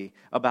humanity,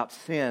 about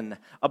sin,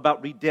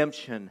 about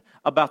redemption,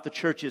 about the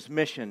church's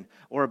mission,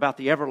 or about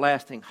the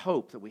everlasting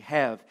hope that we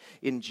have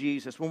in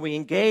Jesus. When we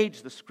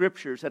engage the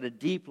Scriptures at a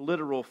deep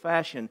literal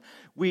fashion,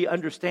 we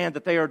understand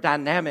that they are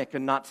dynamic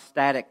and not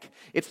static.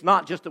 It's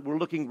not just that we're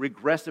looking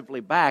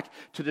regressively back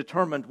to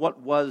determine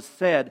what was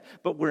said,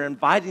 but we're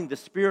inviting the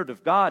Spirit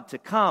of God to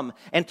come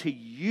and to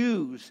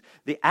use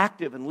the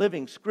active and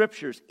living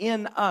Scriptures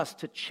in us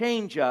to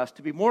change us,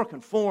 to be more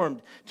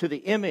conformed to the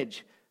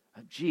image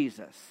of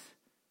Jesus,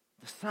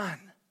 the Son.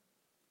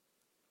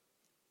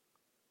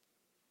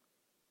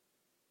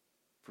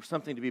 For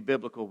something to be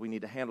biblical, we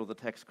need to handle the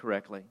text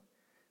correctly.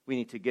 We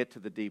need to get to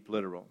the deep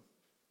literal.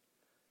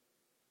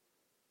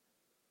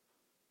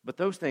 But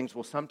those things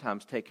will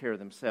sometimes take care of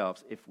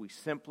themselves if we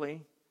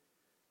simply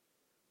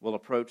will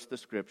approach the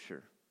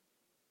Scripture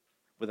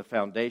with a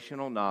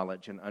foundational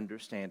knowledge and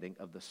understanding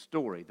of the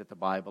story that the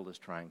Bible is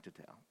trying to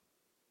tell.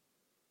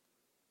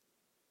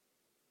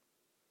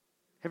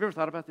 Have you ever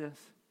thought about this?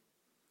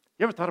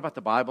 You ever thought about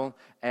the Bible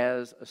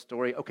as a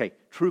story? Okay,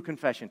 true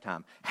confession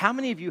time. How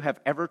many of you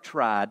have ever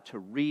tried to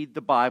read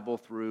the Bible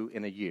through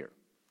in a year?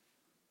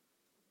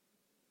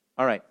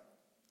 All right.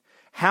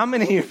 How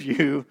many of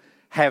you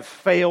have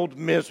failed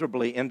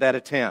miserably in that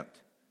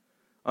attempt?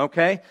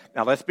 Okay,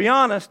 now let's be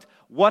honest.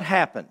 What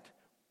happened?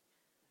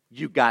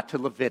 You got to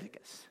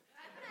Leviticus.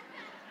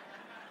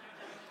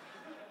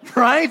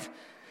 Right?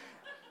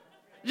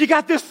 You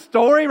got this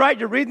story, right?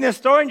 You're reading this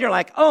story and you're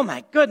like, oh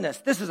my goodness,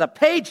 this is a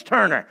page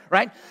turner,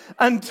 right?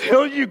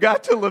 Until you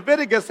got to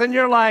Leviticus and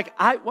you're like,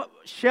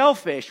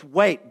 shellfish,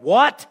 wait,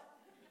 what?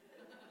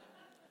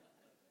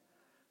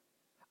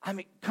 I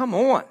mean, come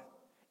on.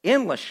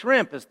 Endless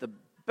shrimp is the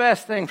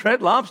best thing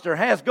Red Lobster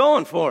has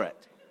going for it.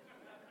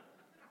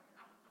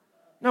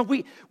 No,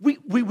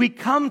 we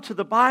come to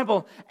the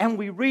Bible and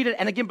we read it,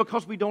 and again,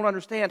 because we don't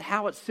understand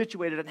how it's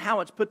situated and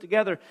how it's put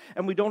together,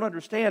 and we don't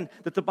understand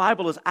that the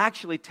Bible is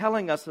actually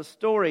telling us a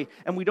story,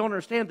 and we don't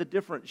understand the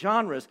different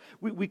genres,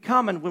 we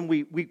come, and when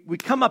we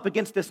come up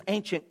against this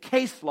ancient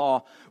case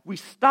law, we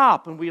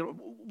stop and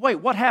wait,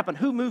 what happened?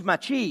 Who moved my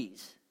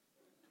cheese?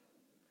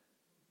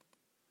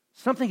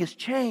 Something has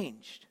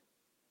changed.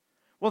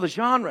 Well, the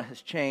genre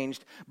has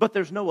changed, but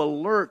there's no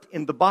alert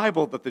in the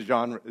Bible that the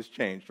genre has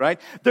changed,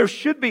 right? There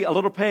should be a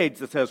little page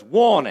that says,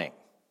 warning,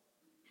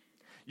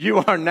 you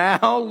are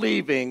now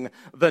leaving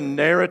the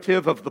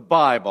narrative of the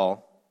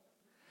Bible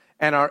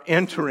and are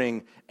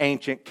entering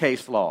ancient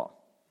case law.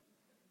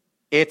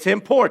 It's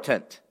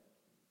important,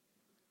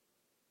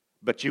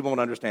 but you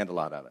won't understand a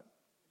lot of it.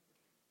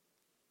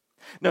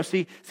 No,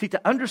 see,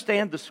 to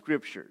understand the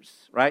Scriptures,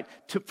 right,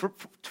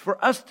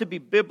 for us to be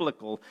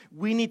biblical,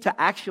 we need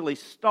to actually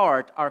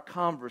start our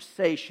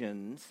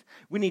conversations.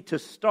 We need to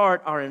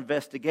start our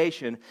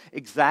investigation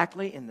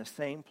exactly in the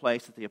same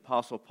place that the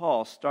Apostle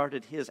Paul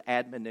started his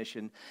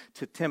admonition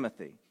to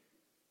Timothy.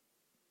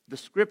 The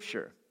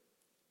Scripture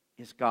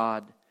is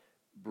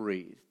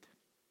God-breathed.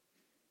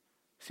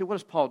 See, what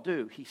does Paul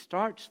do? He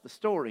starts the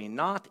story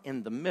not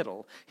in the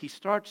middle. He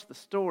starts the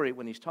story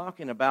when he's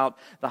talking about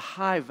the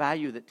high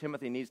value that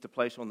Timothy needs to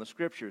place on the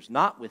Scriptures,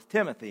 not with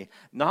Timothy,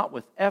 not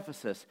with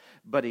Ephesus,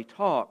 but he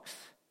talks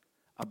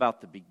about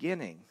the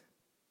beginning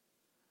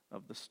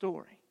of the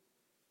story.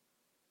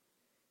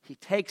 He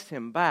takes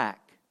him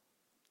back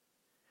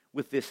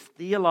with this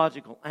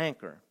theological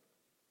anchor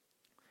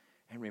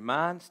and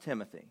reminds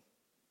Timothy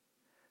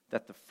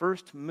that the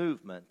first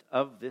movement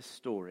of this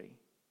story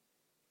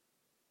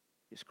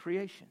is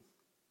creation.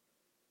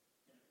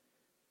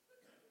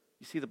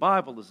 You see, the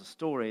Bible is a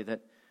story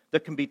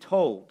that can be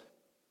told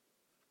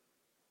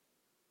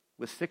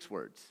with 6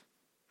 words.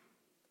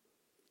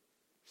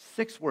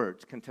 6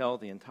 words can tell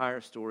the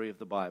entire story of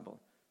the Bible.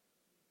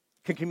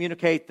 Can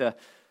communicate the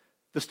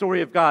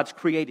story of God's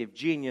creative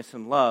genius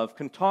and love,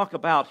 can talk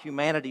about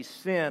humanity's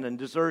sin and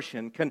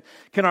desertion, can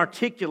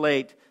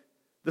articulate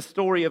the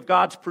story of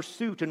God's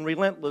pursuit and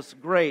relentless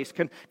grace,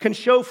 can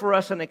show for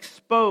us and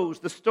expose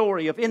the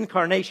story of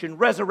incarnation,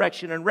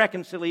 resurrection, and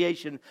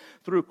reconciliation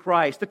through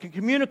Christ, that can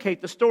communicate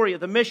the story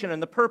of the mission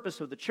and the purpose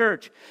of the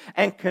church,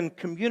 and can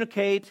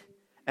communicate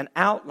and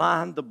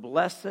outline the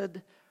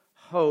blessed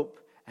hope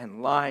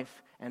and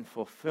life and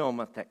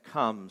fulfillment that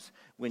comes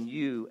when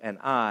you and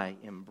I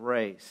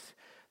embrace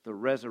the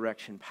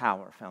resurrection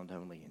power found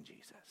only in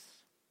Jesus.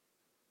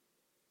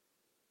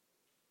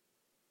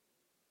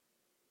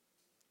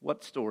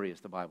 What story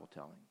is the Bible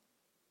telling?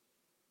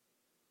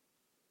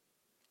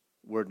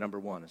 Word number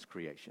 1 is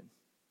creation.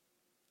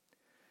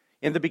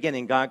 In the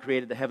beginning, God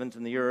created the heavens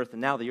and the earth,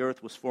 and now the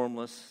earth was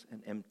formless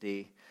and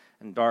empty,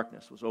 and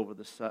darkness was over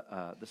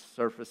the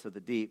surface of the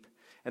deep,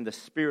 and the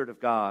Spirit of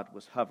God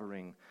was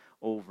hovering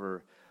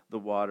over the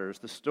waters.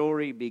 The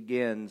story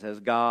begins as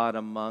God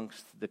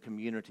amongst the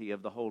community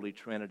of the Holy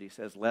Trinity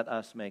says, let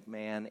us make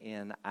man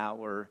in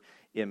our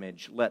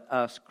image. Let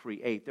us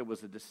create. There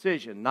was a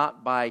decision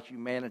not by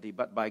humanity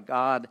but by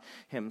God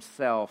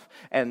himself.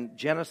 And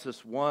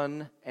Genesis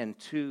 1 and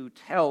 2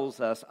 tells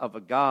us of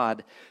a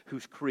God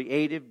whose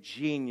creative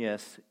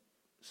genius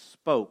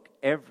spoke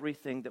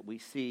everything that we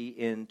see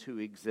into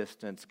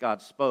existence.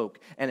 God spoke,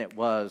 and it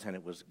was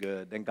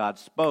good. And God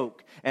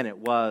spoke, and it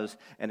was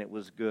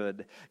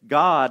good.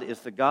 God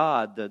is the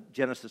God that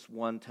Genesis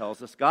 1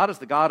 tells us. God is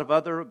the God of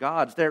other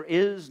gods. There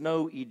is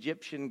no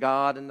Egyptian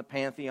God in the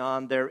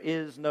pantheon. There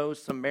is no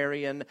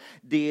Sumerian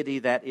deity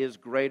that is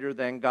greater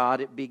than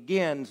God. It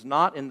begins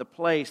not in the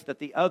place that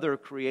the other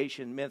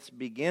creation myths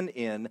begin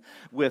in,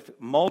 with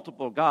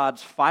multiple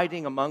gods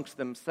fighting amongst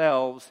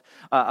themselves,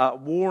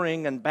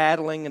 warring and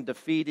battling and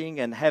defeating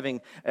and having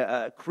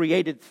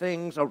created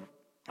things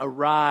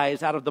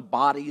arise out of the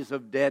bodies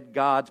of dead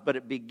gods, but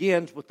it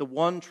begins with the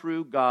one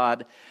true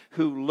God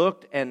who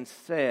looked and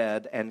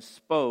said and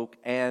spoke,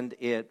 and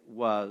it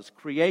was.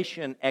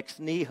 Creation ex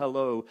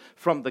nihilo,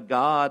 from the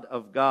God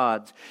of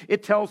gods.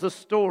 It tells a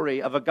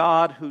story of a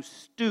God who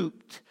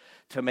stooped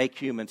to make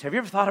humans. Have you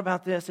ever thought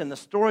about this? In the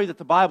story that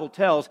the Bible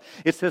tells,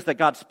 it says that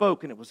God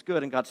spoke and it was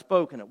good, and God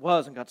spoke and it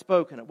was, and God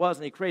spoke and it was,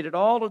 and He created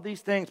all of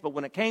these things. But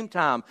when it came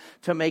time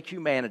to make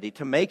humanity,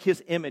 to make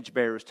His image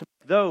bearers, to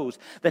make those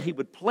that He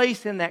would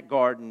place in that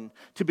garden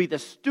to be the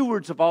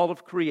stewards of all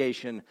of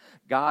creation,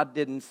 God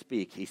didn't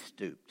speak. He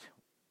stooped.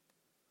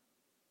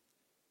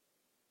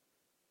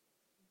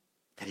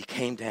 That He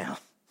came down.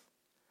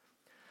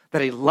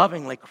 That He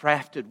lovingly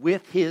crafted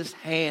with His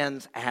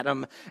hands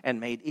Adam and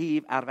made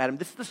Eve out of Adam.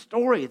 This is the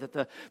story that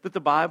the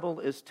Bible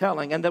is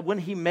telling. And that when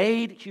He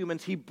made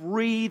humans, He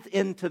breathed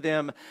into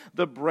them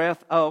the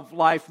breath of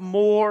life,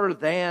 more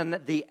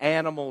than the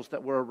animals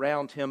that were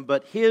around Him,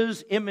 but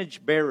His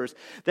image bearers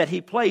that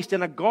He placed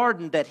in a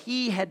garden that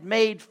He had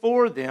made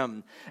for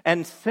them,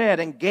 and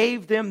said and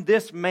gave them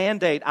this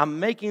mandate.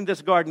 I'm making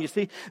this garden. You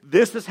see,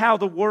 this is how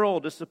the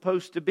world is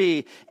supposed to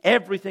be.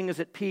 Everything is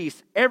at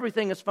peace.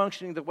 Everything is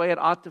functioning the way it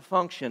ought to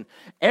function.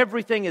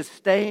 Everything is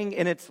staying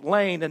in its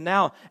lane. And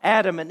now,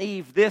 Adam and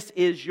Eve, this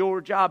is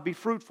your job. Be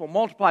fruitful,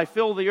 multiply,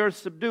 fill the earth,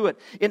 subdue it.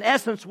 In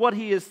essence, what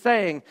He is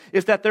saying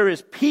is that there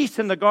is peace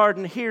in the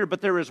garden here, but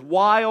there is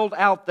wild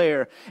out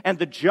there. And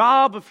the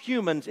job of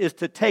humans is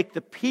to take the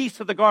peace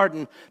of the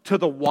garden to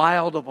the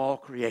wild of all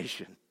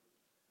creation.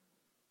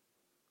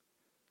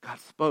 God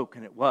spoke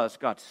and it was.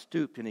 God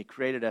stooped and He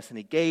created us, and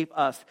He gave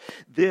us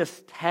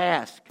this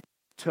task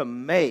to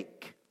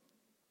make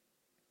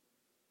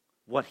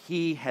what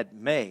He had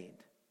made,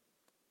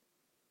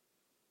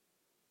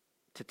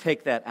 to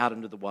take that out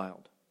into the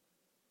wild.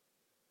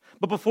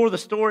 But before the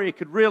story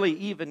could really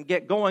even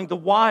get going, the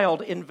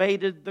wild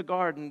invaded the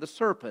garden. The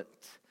serpent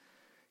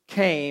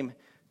came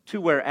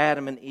to where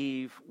Adam and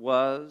Eve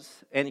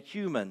was, and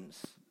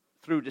humans,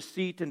 through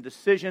deceit and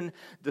decision,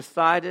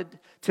 decided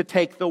to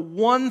take the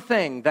one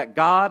thing that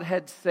God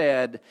had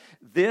said,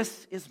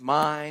 this is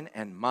mine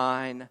and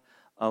mine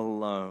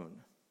alone.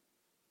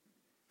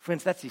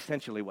 Friends, that's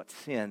essentially what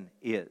sin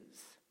is.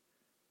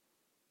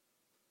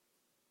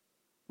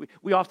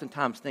 We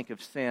oftentimes think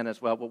of sin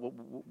as, well,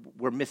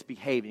 we're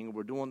misbehaving,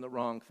 we're doing the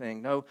wrong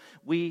thing. No,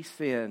 we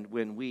sin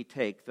when we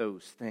take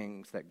those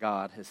things that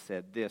God has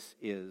said, this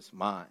is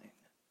mine.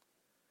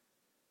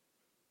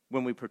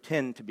 When we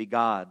pretend to be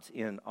gods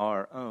in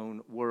our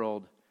own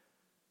world.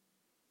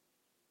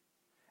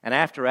 And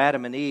after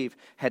Adam and Eve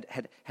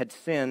had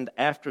sinned,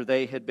 after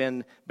they had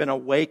been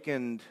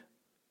awakened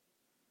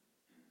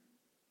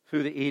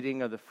through the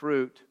eating of the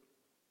fruit,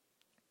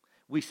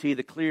 we see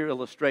the clear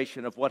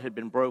illustration of what had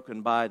been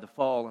broken by the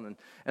fall. And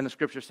the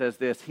scripture says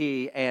this,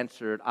 he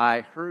answered,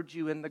 I heard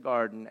you in the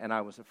garden, and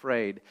I was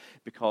afraid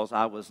because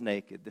I was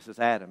naked. This is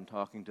Adam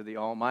talking to the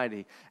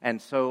Almighty.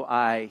 And so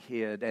I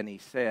hid. And he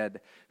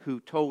said, who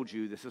told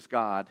you, this is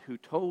God, who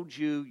told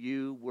you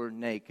you were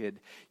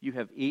naked? You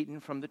have eaten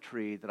from the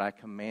tree that I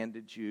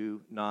commanded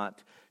you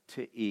not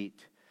to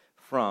eat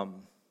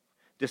from.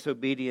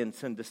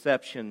 Disobedience and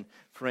deception,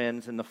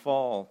 friends, in the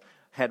fall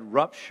had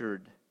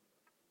ruptured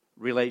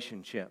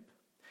relationship.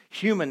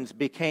 Humans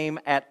became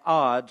at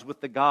odds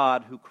with the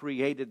God who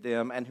created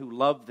them and who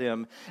loved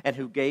them and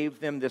who gave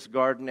them this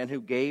garden and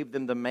who gave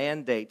them the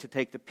mandate to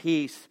take the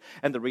peace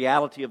and the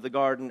reality of the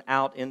garden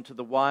out into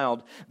the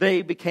wild.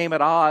 They became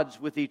at odds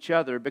with each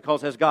other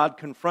because as God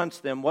confronts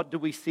them, what do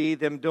we see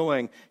them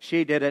doing?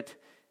 She did it.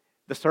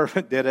 The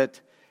servant did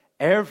it.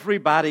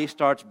 Everybody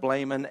starts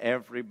blaming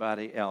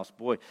everybody else.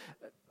 Boy,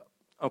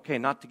 okay,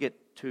 not to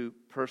get too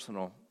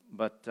personal,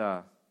 but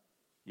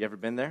you ever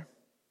been there?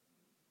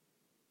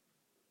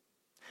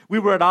 We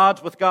were at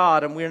odds with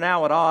God, and we're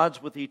now at odds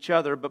with each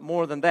other. But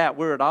more than that,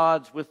 we're at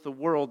odds with the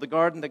world. The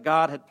garden that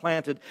God had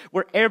planted,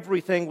 where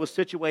everything was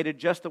situated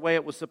just the way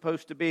it was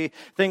supposed to be,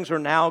 things are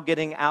now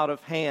getting out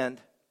of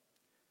hand.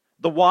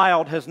 The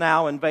wild has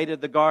now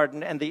invaded the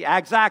garden, and the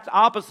exact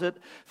opposite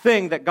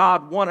thing that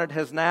God wanted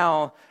has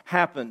now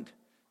happened.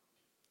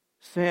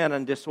 Sin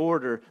and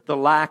disorder, the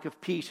lack of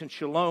peace and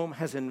shalom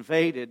has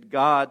invaded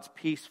God's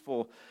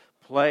peaceful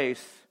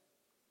place.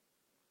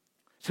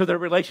 So their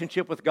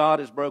relationship with God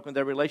is broken.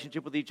 Their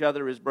relationship with each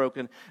other is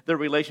broken. Their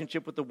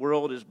relationship with the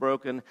world is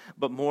broken.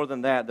 But more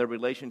than that, their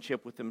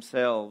relationship with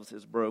themselves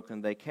is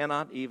broken. They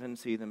cannot even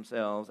see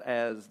themselves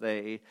as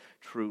they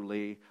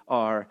truly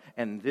are.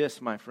 And this,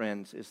 my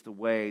friends, is the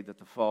way that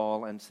the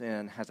fall and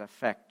sin has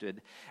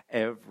affected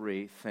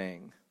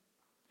everything.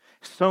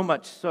 So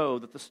much so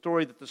that the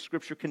story that the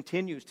Scripture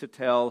continues to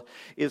tell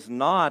is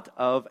not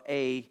of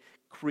a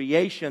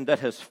creation that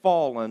has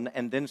fallen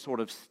and then sort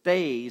of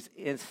stays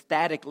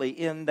statically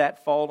in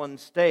that fallen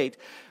state.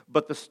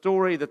 But the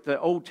story that the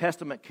Old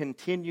Testament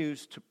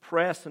continues to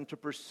press and to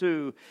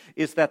pursue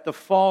is that the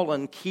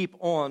fallen keep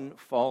on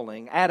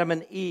falling. Adam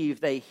and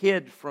Eve, they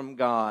hid from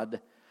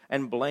God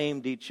and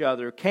blamed each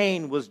other.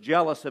 Cain was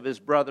jealous of his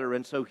brother,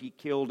 and so he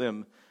killed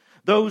him.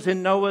 Those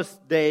in Noah's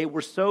day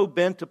were so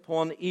bent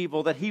upon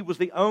evil that he was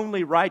the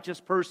only righteous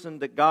person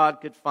that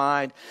God could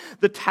find.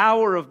 The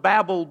Tower of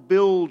Babel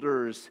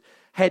builders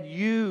had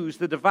used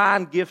the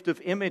divine gift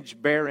of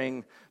image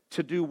bearing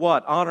to do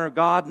what? Honor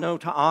God? No,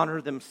 to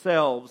honor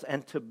themselves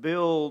and to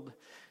build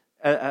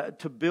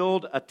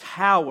a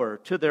tower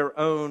to their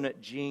own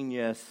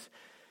genius.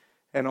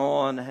 And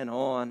on and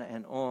on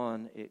and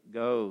on it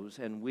goes.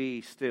 And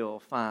we still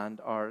find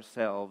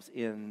ourselves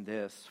in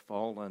this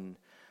fallen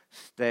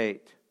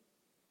state.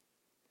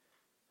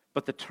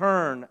 But the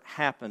turn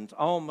happens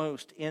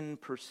almost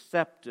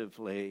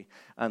imperceptibly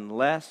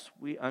unless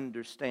we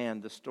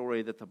understand the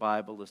story that the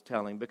Bible is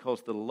telling.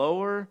 Because when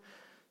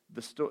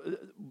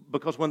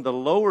the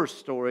lower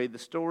story, the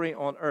story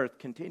on earth,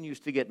 continues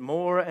to get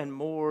more and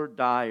more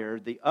dire,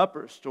 the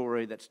upper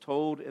story that's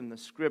told in the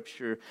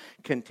Scripture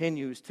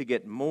continues to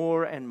get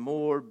more and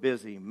more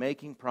busy,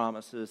 making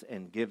promises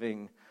and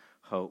giving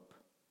hope.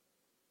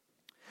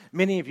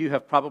 Many of you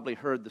have probably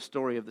heard the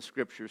story of the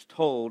Scriptures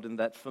told in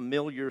that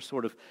familiar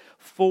sort of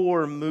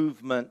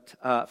four-movement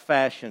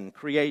fashion: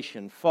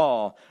 creation,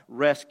 fall,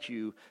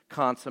 rescue,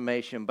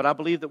 consummation. But I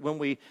believe that when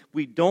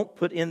we don't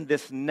put in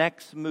this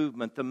next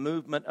movement, the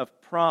movement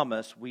of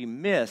promise, we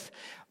miss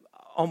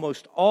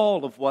almost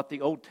all of what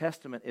the Old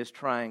Testament is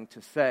trying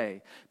to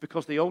say.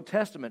 Because the Old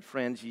Testament,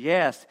 friends,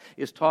 yes,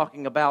 is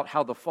talking about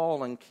how the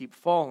fallen keep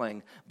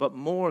falling, but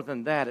more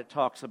than that, it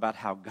talks about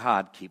how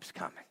God keeps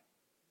coming.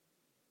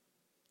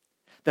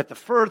 That the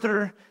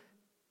further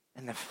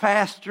and the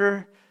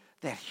faster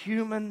that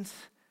humans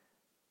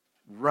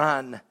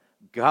run,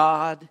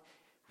 God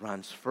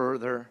runs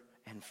further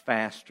and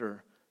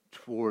faster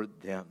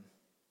toward them.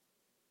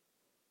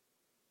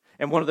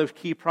 And one of those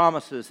key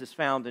promises is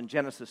found in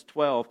Genesis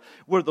 12,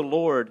 where the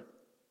Lord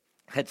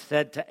had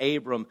said to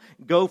Abram,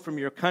 "Go from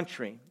your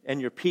country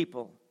and your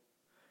people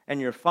and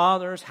your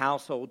father's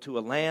household to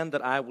a land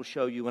that I will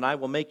show you, and I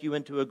will make you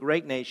into a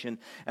great nation,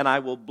 and I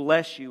will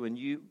bless you, and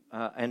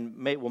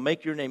will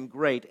make your name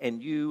great,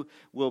 and you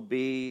will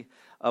be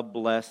a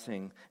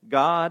blessing."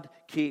 God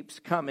keeps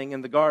coming.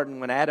 In the garden,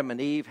 when Adam and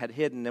Eve had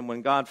hidden, and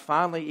when God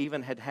finally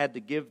even had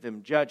to give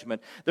them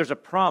judgment, there's a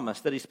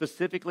promise that He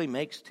specifically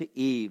makes to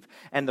Eve.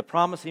 And the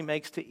promise He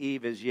makes to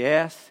Eve is,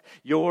 yes,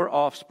 your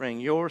offspring,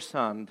 your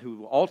son, who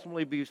will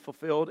ultimately be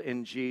fulfilled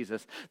in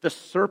Jesus, the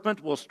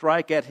serpent will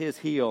strike at his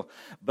heel,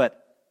 but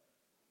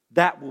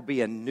that will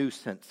be a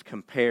nuisance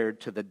compared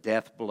to the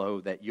death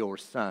blow that your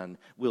son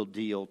will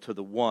deal to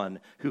the one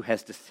who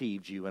has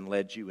deceived you and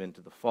led you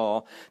into the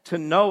fall. To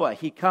Noah,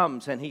 he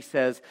comes and he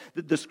says,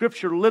 the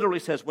Scripture literally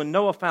says, when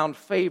Noah found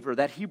favor,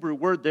 that Hebrew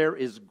word there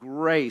is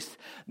grace.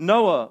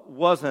 Noah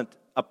wasn't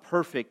a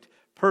perfect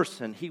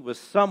person. He was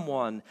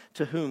someone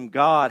to whom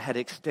God had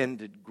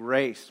extended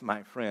grace,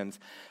 my friends.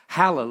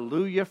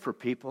 Hallelujah for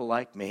people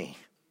like me.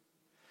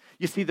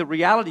 You see, the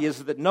reality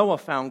is that Noah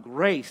found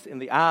grace in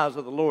the eyes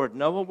of the Lord.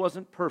 Noah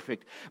wasn't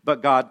perfect,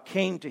 but God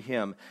came to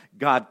him.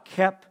 God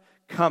kept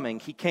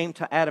coming. He came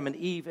to Adam and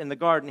Eve in the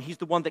garden. He's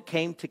the one that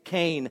came to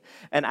Cain.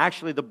 And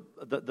actually,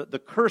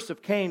 the curse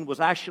of Cain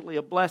was actually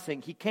a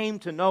blessing. He came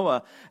to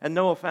Noah, and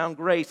Noah found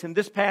grace. In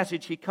this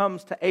passage, he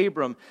comes to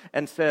Abram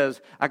and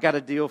says, I got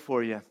a deal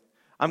for you.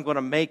 I'm going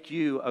to make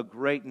you a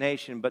great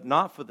nation, but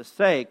not for the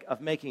sake of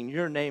making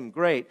your name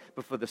great,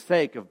 but for the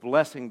sake of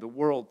blessing the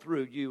world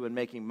through you and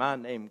making my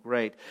name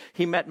great.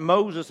 He met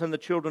Moses and the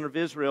children of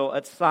Israel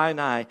at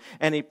Sinai,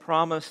 and he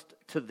promised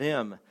to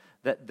them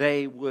that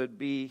they would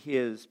be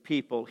his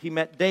people. He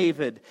met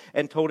David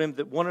and told him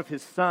that one of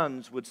his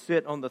sons would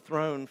sit on the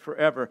throne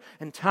forever.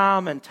 And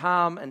time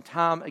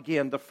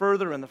again, the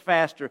further and the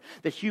faster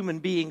that human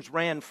beings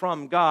ran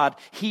from God,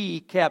 he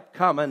kept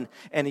coming.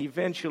 And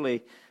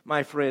eventually,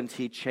 my friends,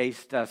 he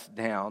chased us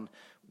down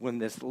when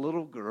this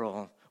little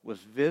girl was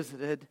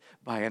visited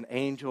by an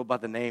angel by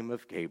the name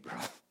of Gabriel.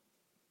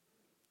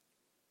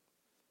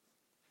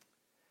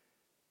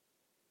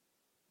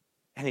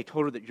 And he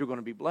told her that you're going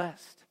to be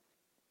blessed.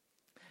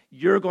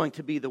 You're going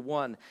to be the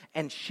one.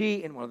 And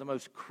she, in one of the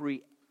most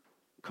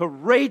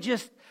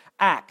courageous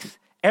acts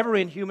ever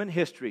in human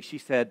history, she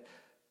said,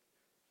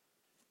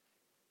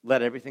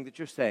 let everything that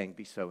you're saying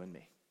be so in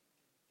me.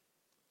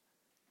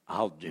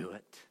 I'll do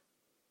it.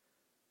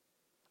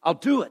 I'll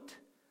do it.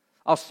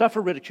 I'll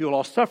suffer ridicule.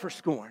 I'll suffer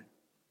scorn.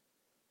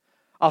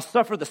 I'll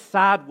suffer the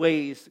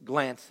sideways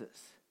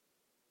glances.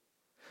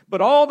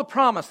 But all the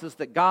promises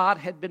that God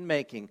had been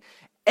making,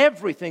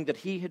 everything that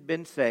he had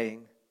been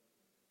saying,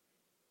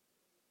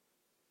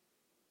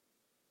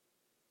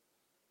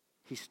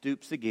 he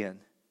stoops again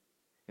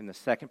in the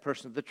second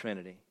person of the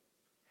Trinity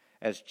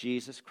as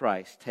Jesus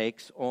Christ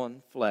takes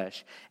on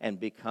flesh and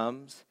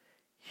becomes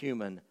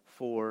human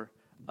for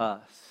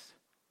us.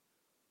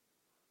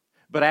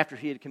 But after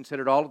he had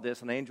considered all of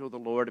this, an angel of the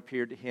Lord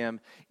appeared to him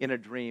in a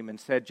dream and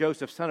said,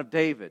 Joseph, son of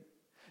David,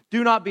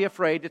 do not be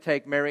afraid to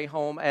take Mary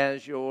home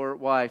as your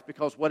wife,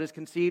 because what is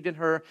conceived in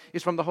her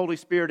is from the Holy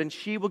Spirit, and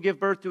she will give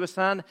birth to a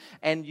son,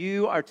 and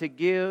you are to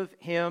give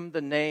him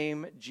the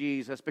name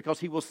Jesus, because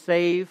he will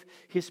save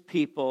his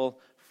people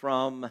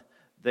from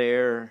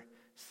their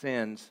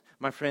sins.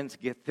 My friends,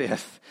 get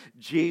this.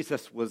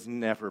 Jesus was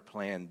never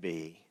plan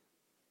B.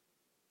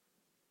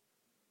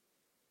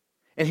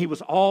 And he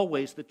was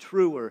always the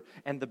truer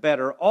and the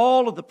better.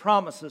 All of the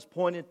promises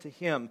pointed to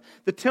him.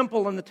 The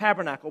temple and the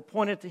tabernacle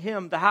pointed to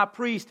him. The high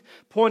priest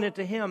pointed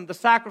to him. The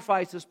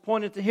sacrifices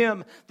pointed to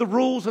him. The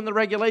rules and the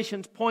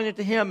regulations pointed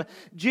to him.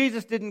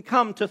 Jesus didn't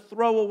come to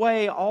throw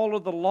away all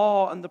of the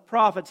law and the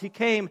prophets. He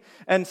came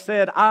and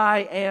said,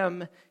 I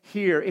am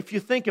here. If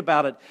you think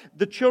about it,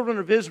 the children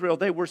of Israel,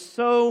 they were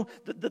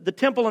the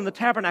temple and the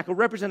tabernacle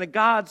represented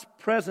God's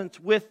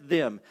presence with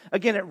them.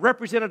 Again, it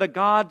represented a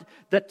God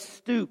that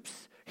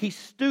stoops. He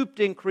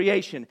stooped in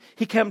creation.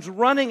 He comes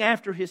running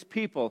after his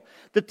people.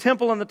 The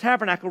temple and the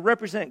tabernacle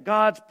represent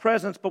God's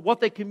presence, but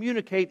what they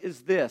communicate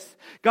is this.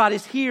 God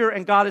is here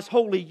and God is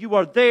holy. You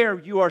are there.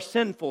 You are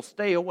sinful.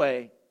 Stay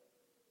away.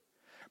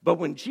 But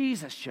when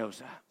Jesus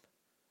shows up,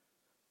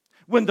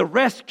 when the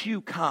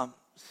rescue comes,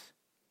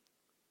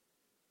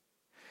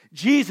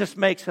 Jesus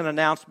makes an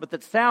announcement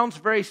that sounds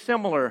very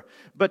similar,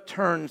 but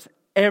turns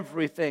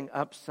everything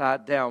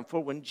upside down.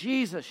 For when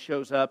Jesus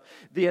shows up,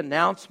 the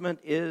announcement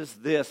is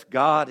this: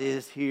 God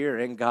is here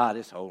and God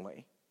is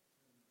holy.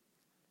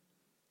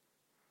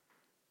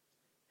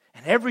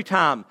 And every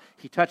time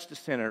he touched a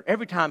sinner,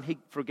 every time he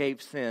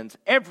forgave sins,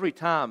 every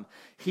time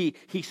he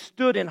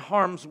stood in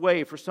harm's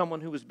way for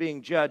someone who was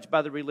being judged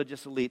by the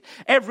religious elite,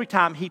 every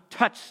time he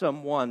touched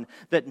someone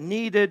that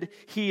needed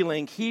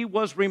healing, he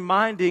was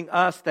reminding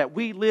us that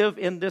we live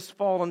in this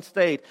fallen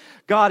state.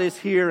 God is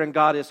here and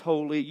God is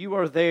holy. You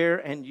are there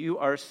and you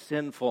are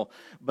sinful.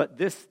 But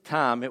this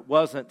time it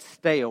wasn't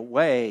stay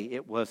away.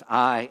 It was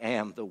I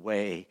am the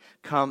way.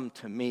 Come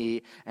to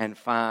me and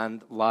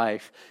find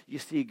life. You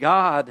see,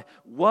 God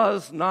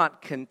was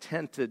not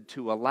contented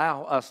to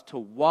allow us to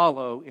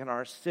wallow in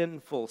our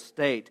sinful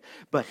state,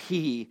 but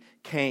he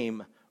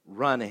came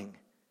running,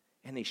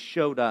 and he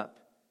showed up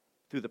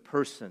through the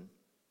person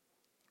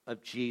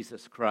of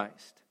Jesus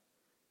Christ.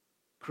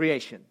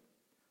 Creation,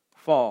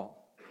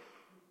 fall,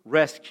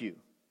 rescue,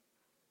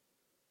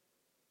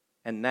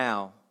 and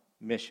now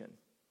mission.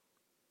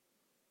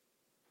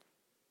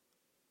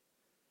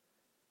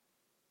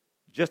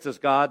 Just as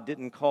God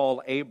didn't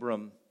call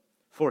Abram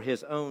for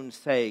his own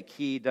sake,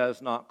 he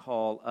does not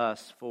call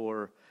us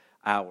for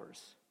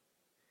ours.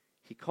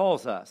 He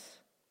calls us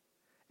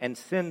and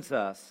sends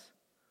us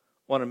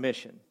on a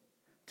mission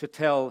to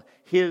tell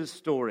his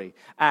story.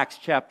 Acts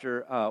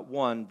chapter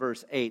 1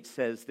 verse 8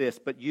 says this: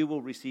 but you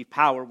will receive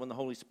power when the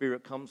Holy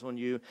Spirit comes on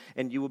you,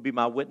 and you will be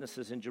my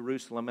witnesses in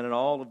Jerusalem and in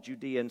all of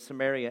Judea and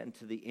Samaria and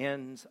to the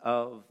ends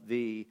of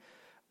the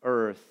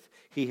earth.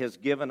 He has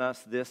given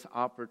us this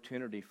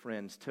opportunity,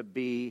 friends, to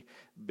be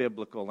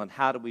biblical. And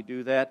how do we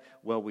do that?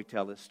 Well, we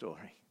tell His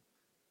story.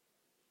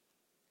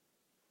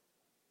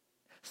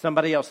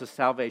 Somebody else's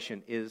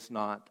salvation is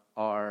not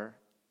our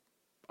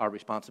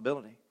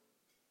responsibility.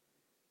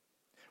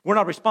 We're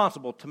not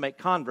responsible to make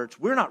converts.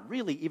 We're not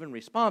really even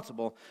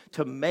responsible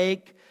to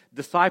make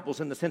disciples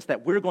in the sense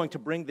that we're going to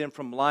bring them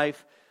from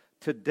life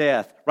to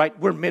death, right?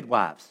 We're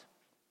midwives.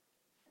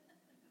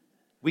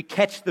 We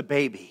catch the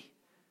baby.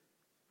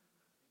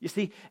 You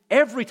see,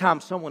 every time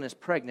someone is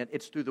pregnant,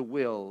 it's through the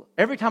will.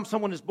 Every time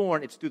someone is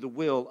born, it's through the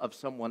will of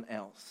someone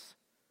else.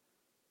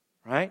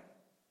 Right?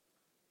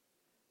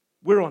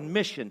 We're on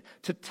mission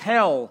to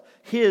tell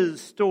His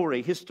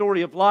story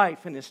of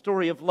life and His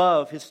story of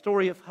love, His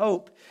story of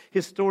hope,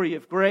 His story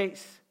of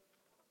grace.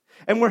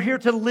 And we're here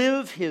to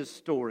live His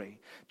story.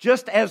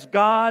 Just as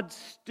God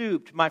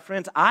stooped, my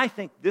friends, I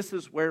think this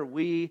is where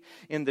we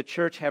in the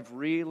church have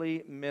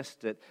really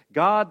missed it.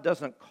 God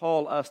doesn't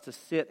call us to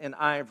sit in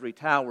ivory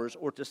towers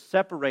or to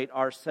separate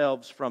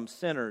ourselves from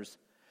sinners.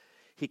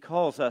 He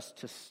calls us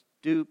to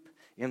stoop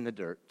in the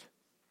dirt,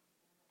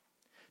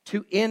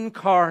 to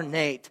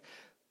incarnate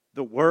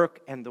the work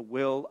and the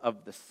will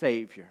of the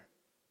Savior,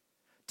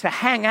 to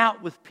hang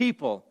out with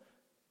people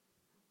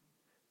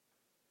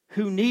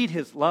who need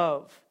His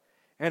love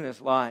and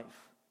His life.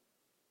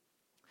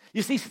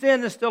 You see,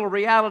 sin is still a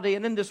reality,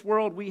 and in this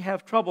world we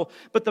have trouble.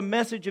 But the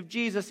message of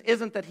Jesus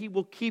isn't that He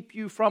will keep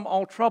you from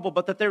all trouble,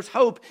 but that there's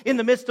hope in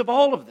the midst of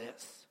all of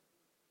this.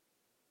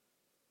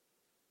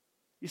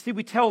 You see,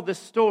 we tell this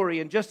story,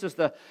 and just as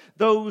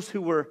those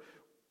who were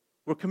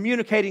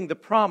communicating the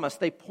promise,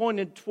 they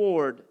pointed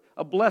toward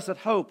a blessed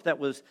hope that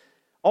was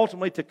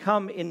ultimately to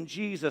come in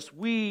Jesus.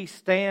 We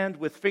stand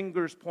with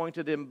fingers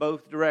pointed in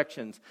both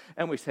directions,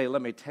 and we say,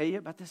 let me tell you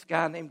about this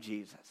guy named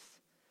Jesus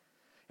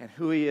and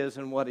who He is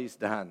and what He's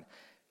done.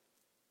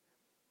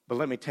 But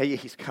let me tell you,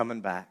 He's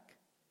coming back.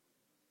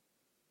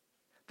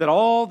 That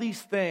all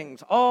these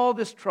things, all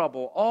this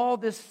trouble, all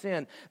this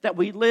sin, that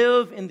we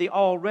live in the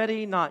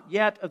already not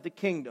yet of the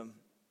kingdom,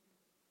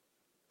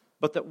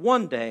 but that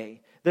one day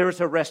there is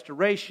a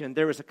restoration,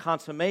 there is a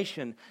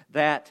consummation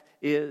that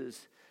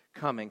is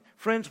coming.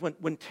 Friends,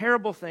 when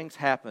terrible things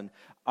happen,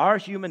 our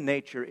human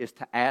nature is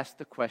to ask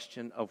the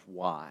question of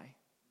why.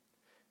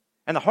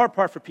 And the hard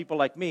part for people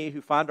like me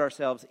who find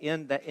ourselves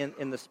in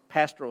this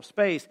pastoral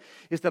space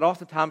is that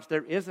oftentimes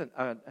there isn't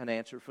an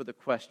answer for the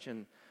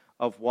question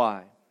of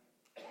why.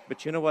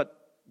 But you know what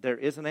there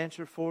is an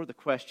answer for? The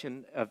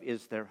question of,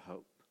 is there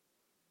hope?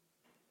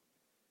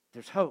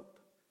 There's hope.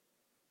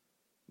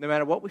 No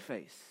matter what we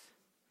face,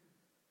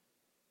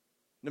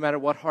 no matter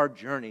what hard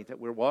journey that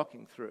we're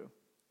walking through.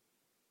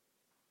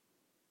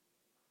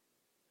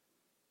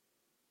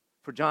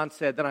 For John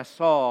said, then I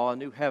saw a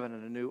new heaven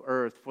and a new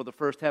earth, for the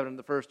first heaven and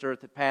the first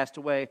earth had passed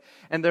away,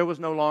 and there was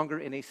no longer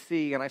any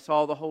sea. And I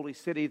saw the holy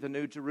city, the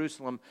new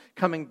Jerusalem,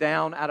 coming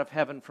down out of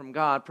heaven from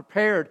God,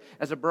 prepared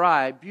as a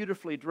bride,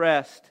 beautifully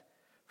dressed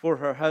for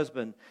her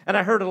husband. And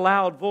I heard a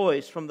loud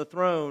voice from the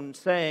throne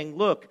saying,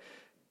 look,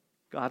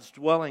 God's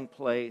dwelling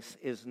place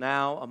is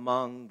now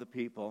among the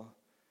people,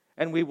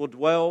 and we will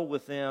dwell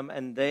with them,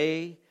 and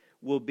they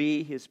will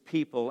be His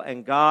people,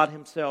 and God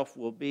Himself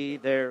will be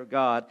their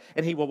God,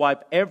 and He will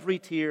wipe every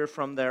tear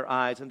from their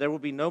eyes, and there will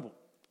be no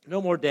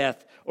more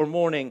death, or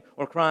mourning,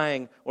 or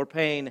crying, or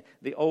pain.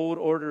 The old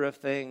order of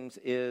things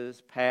is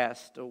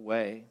passed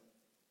away.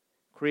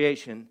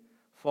 Creation,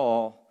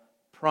 fall,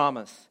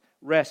 promise,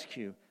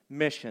 rescue,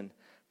 mission,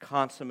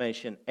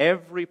 consummation.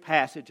 Every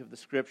passage of the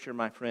Scripture,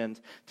 my friends,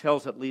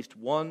 tells at least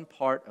one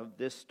part of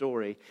this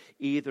story,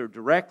 either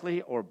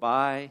directly or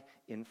by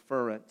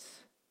inference.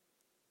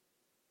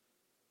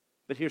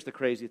 But here's the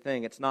crazy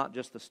thing. It's not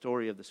just the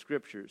story of the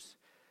Scriptures.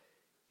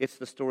 It's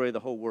the story of the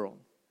whole world.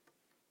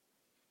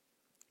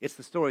 It's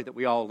the story that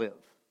we all live.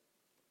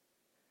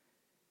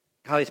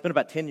 Golly, it's been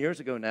about 10 years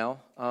ago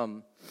now.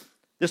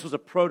 This was a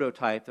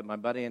prototype that my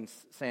buddy and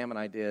Sam and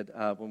I did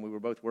when we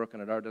were both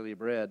working at Our Daily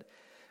Bread.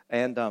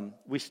 And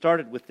we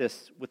started with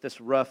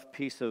this rough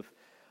piece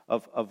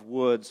of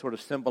wood, sort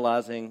of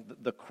symbolizing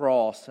the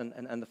cross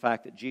and the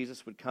fact that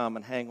Jesus would come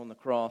and hang on the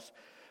cross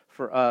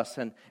for us.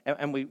 And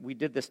we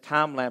did this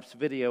time-lapse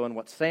video, and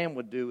what Sam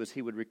would do is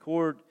he would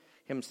record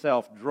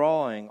himself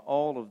drawing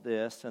all of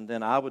this, and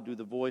then I would do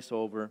the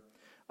voiceover.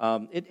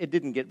 It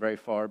didn't get very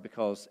far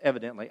because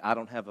evidently I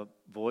don't have a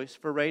voice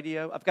for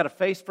radio. I've got a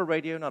face for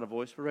radio, not a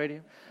voice for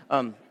radio.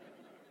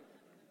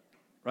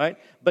 Right?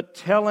 But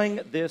telling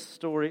this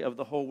story of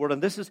the whole world,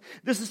 and this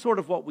is sort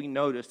of what we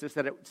noticed, is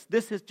that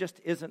this just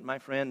isn't, my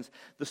friends,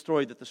 the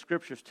story that the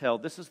Scriptures tell.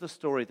 This is the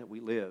story that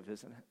we live,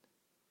 isn't it?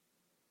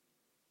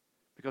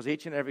 Because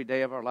each and every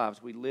day of our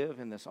lives, we live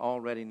in this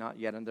already not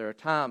yet. And there are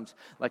times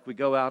like we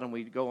go out and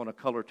we go on a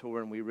color tour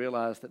and we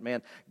realize that,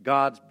 man,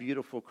 God's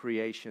beautiful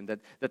creation,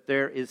 that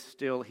there is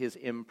still His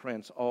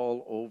imprints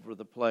all over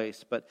the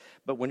place. But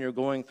when you're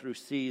going through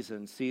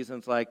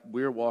seasons like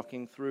we're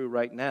walking through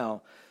right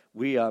now,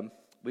 we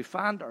we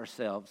find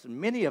ourselves, and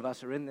many of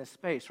us are in this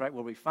space, right,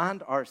 where we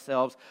find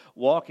ourselves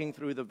walking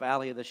through the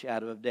valley of the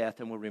shadow of death,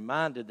 and we're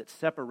reminded that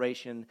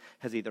separation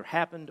has either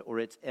happened or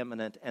it's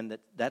imminent, and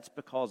that's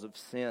because of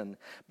sin,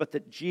 but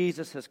that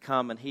Jesus has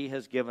come and he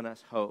has given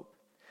us hope.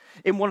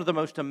 In one of the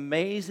most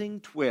amazing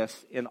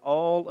twists in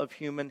all of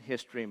human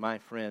history, my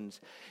friends,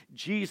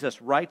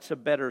 Jesus writes a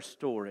better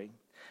story,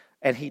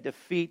 and he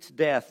defeats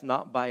death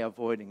not by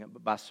avoiding it,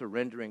 but by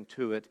surrendering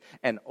to it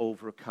and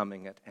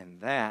overcoming it.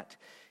 And that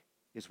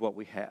is what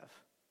we have.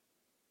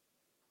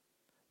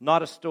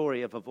 Not a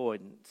story of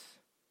avoidance,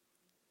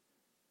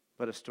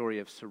 but a story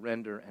of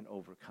surrender and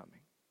overcoming.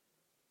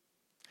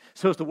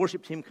 So as the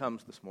worship team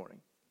comes this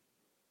morning,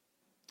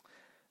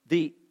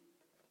 the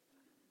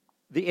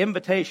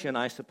invitation,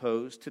 I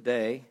suppose,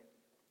 today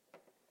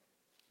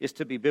is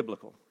to be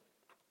biblical.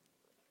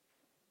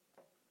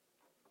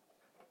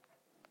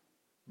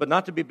 But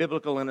not to be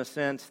biblical in a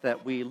sense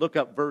that we look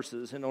up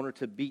verses in order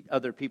to beat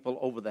other people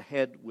over the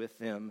head with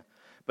them,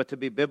 but to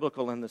be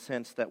biblical in the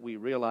sense that we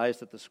realize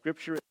that the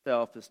Scripture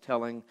itself is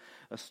telling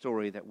a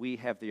story that we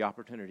have the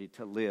opportunity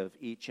to live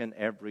each and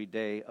every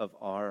day of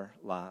our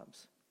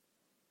lives.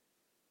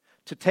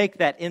 To take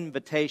that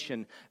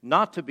invitation,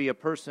 not to be a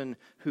person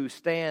who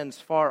stands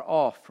far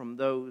off from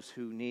those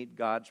who need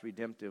God's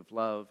redemptive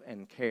love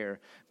and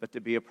care, but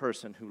to be a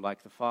person who,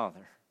 like the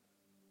Father,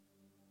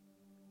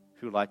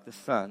 who, like the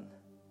Son,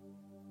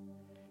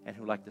 and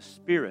who, like the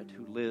Spirit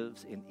who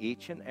lives in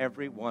each and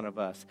every one of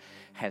us,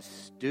 has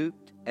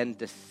stooped and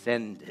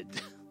descended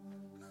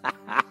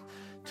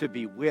to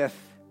be with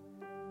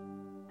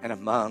and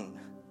among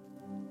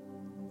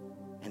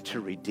and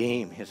to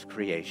redeem his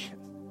creation.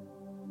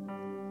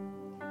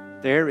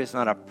 There is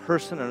not a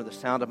person under the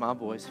sound of my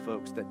voice,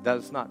 folks, that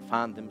does not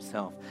find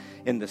themselves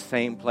in the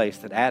same place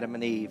that Adam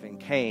and Eve and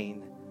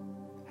Cain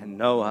and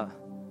Noah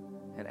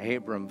and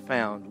Abram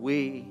found.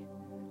 We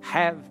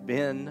have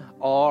been,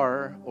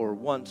 are, or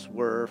once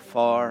were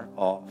far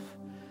off,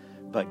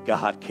 but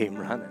God came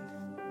running.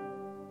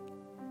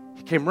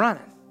 He came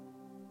running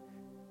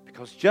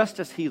because just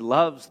as he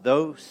loves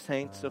those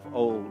saints of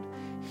old,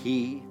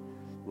 he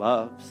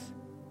loves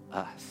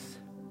us.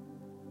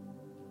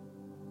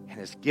 And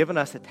has given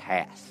us a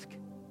task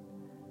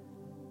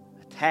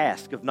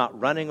of not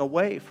running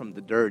away from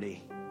the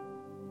dirty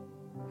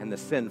and the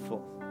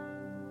sinful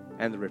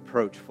and the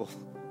reproachful,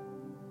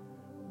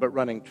 but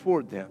running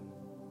toward them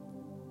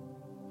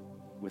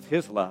with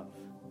his love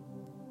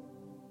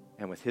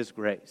and with his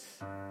grace,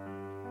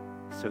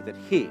 so that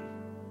he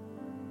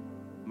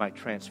might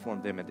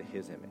transform them into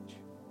his image.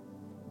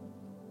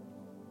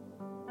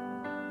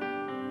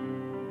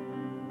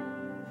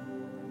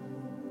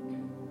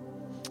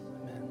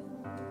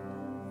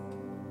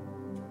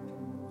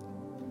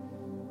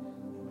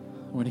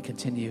 We're going to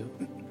continue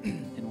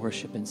in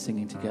worship and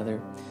singing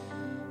together.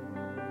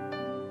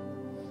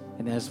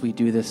 And as we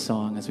do this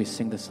song, as we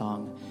sing the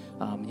song,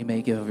 you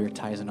may give your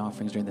tithes and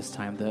offerings during this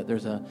time.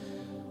 There's a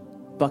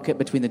bucket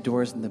between the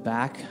doors in the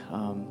back.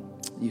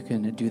 You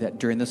can do that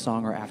during the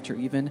song or after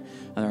even.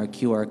 And there are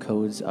QR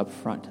codes up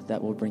front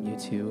that will bring you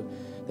to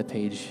the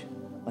page,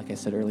 like I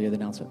said earlier, the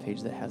announcement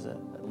page that has a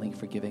link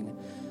for giving.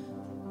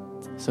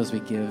 So as we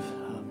give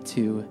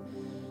to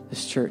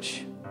this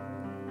church,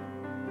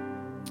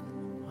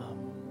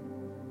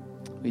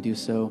 we do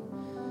so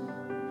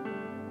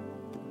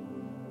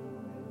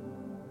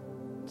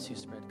to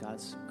spread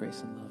God's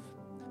grace and love.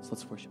 So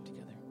let's worship together.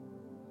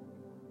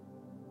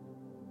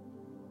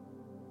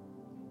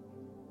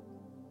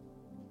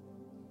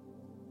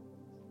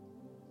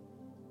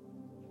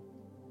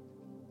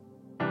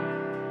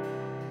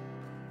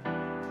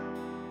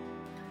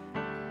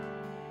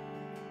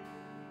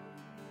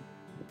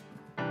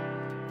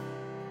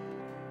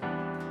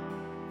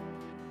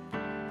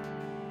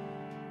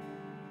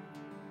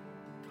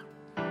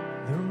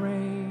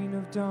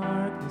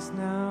 Darkness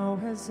now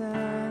has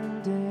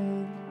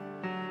ended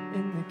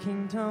in the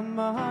kingdom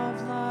of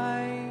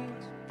light,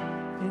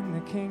 in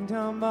the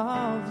kingdom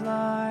of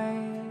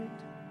light.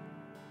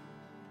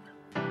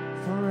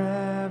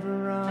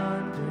 Forever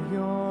under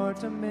your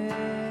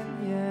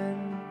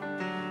dominion,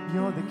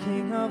 you're the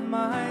king of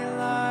my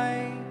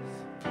life,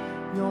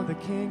 you're the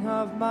king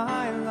of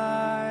my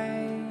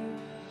life.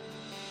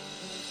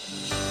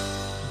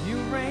 You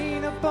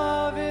reign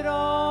above it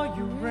all,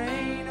 you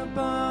reign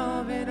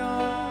above it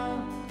all.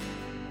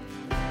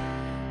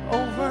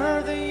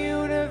 Over the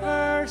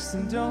universe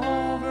and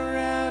over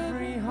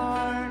every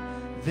heart,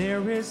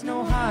 there is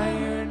no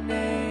higher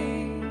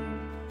name.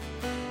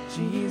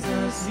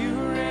 Jesus, you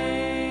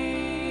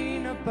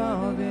reign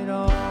above it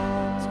all.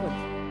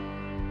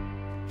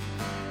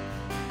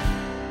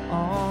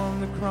 On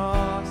the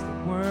cross,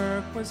 the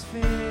work was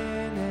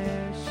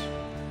finished.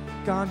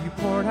 God, you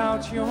poured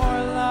out your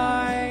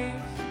life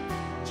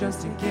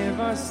just to give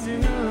us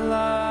new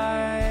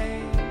life.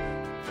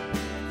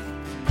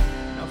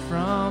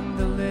 From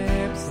the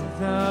lips of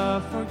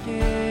the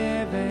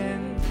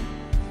forgiven,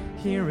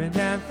 hear an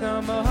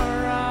anthem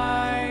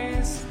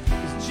arise.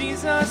 Is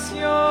Jesus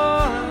your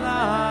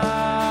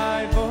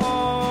life?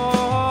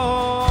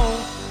 Oh,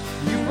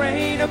 you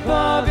reign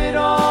above it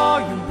all,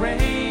 you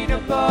reign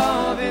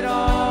above it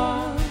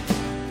all.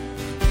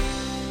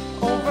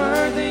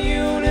 Over the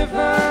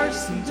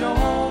universe and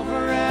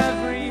over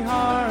every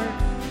heart,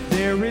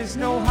 there is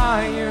no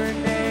higher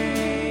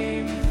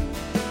name.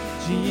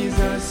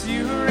 Jesus,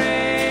 you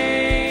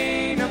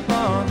reign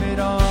above it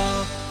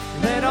all.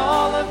 Let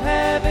all of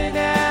heaven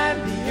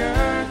and the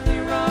earth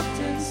erupt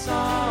in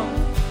song.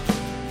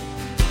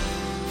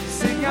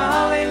 Sing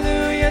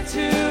hallelujah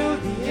to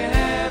the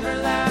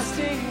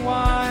everlasting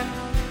one.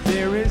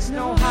 There is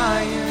no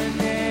higher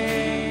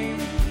name.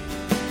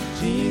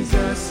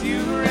 Jesus, you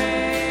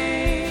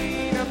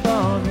reign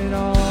above it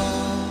all.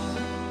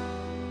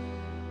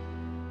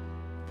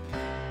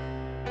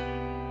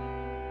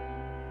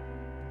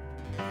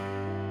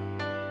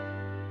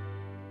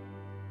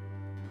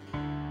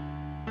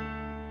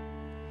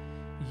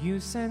 You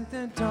sent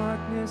the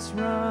darkness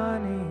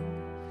running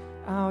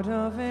out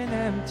of an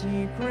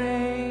empty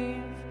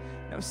grave,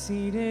 now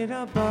seated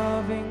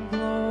above in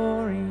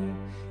glory,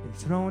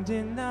 enthroned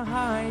in the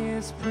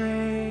highest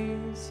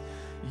praise.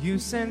 You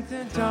sent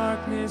the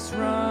darkness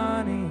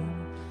running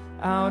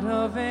out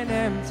of an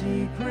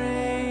empty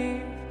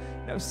grave,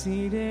 now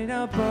seated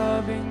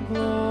above in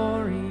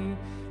glory,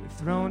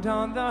 enthroned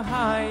on the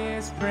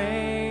highest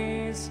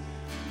praise.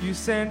 You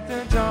sent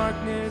the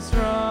darkness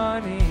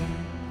running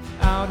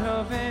out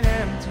of an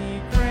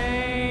empty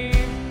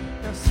grave,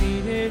 now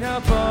seated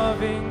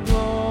above in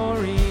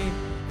glory,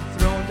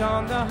 throned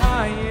on the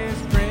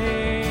highest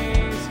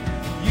praise.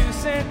 You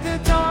sent the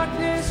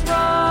darkness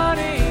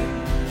running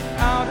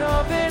out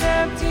of an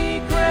empty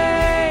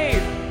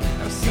grave,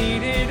 now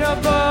seated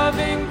above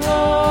in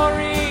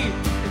glory,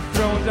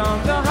 throned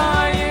on the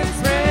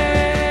highest praise.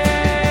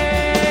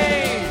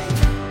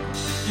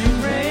 You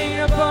reign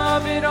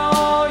above it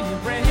all, you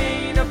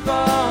reign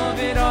above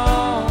it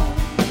all.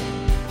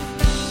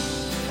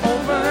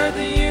 Over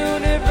the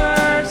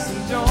universe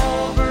and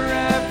over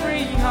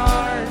every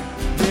heart,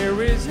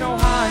 there is no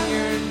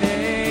higher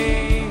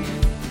name.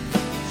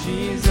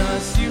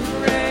 Jesus, you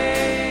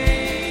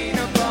reign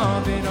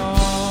above it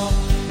all.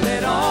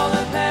 Let all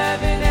of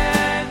heaven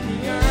and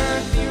the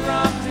earth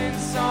erupt in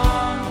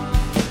song.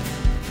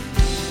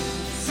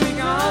 Sing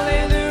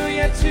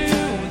hallelujah to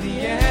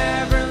the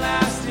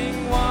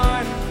everlasting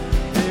one.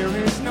 There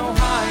is no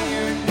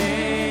higher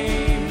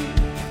name.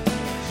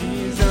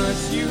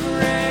 Jesus, you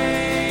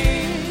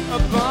reign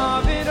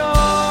above it all.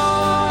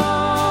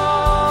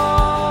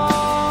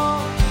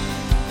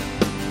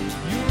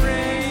 You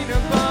reign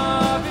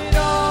above it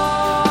all.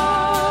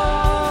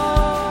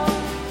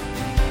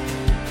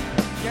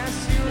 Yes,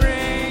 you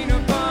reign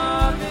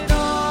above it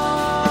all.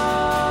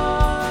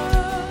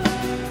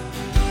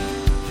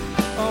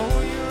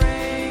 Oh, you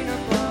reign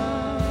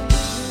above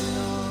it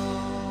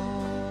all.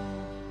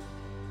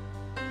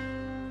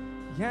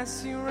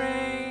 Yes, you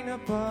reign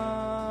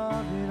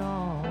above it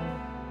all.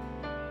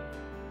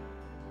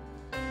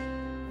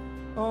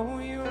 Oh,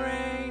 you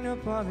reign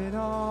above it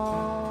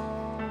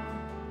all.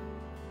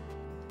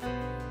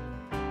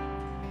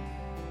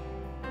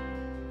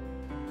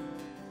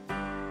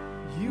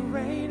 You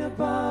reign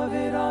above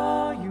it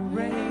all. You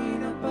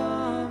reign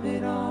above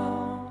it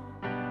all.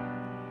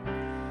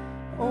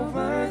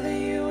 Over the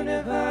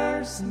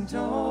universe and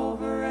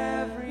over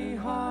every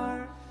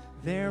heart,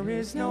 there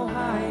is no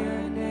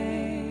higher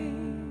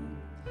name.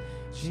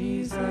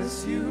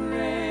 Jesus, you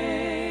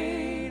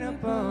reign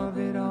above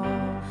it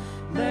all.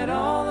 Let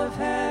all of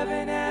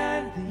heaven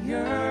and the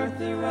earth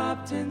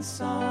erupt in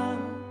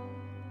song.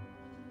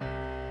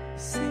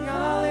 Sing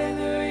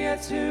hallelujah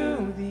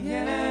to the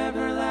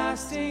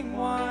everlasting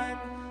one.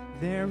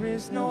 There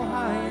is no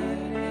higher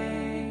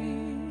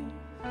name.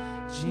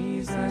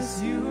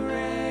 Jesus, you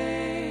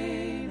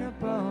reign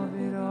above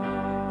it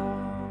all.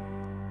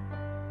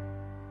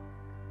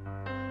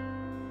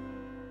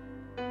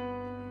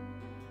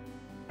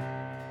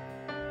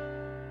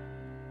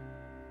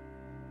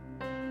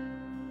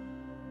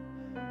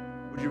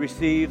 Would you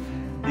receive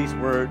these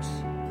words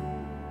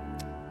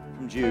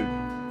from Jude?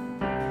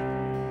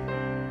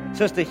 It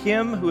says, to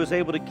him who is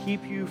able to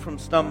keep you from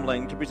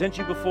stumbling, to present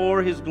you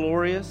before his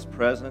glorious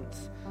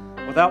presence,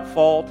 without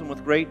fault and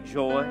with great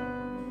joy,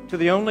 to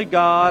the only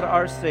God,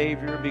 our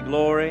Savior, be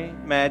glory,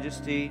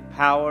 majesty,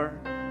 power,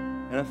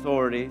 and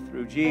authority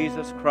through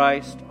Jesus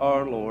Christ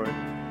our Lord,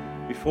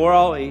 before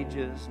all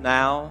ages,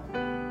 now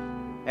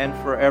and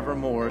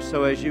forevermore.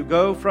 So as you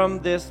go from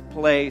this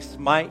place,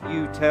 might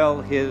you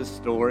tell his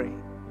story.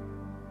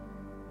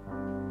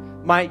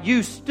 Might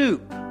you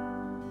stoop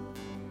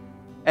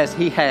as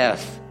he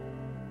has,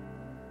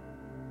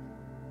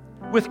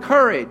 with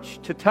courage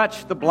to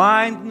touch the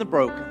blind and the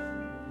broken,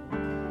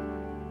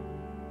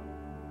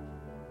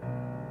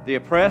 the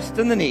oppressed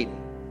and the needy.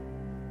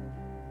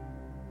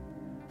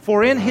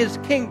 For in his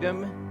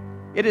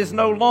kingdom it is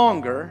no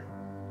longer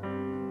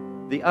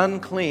the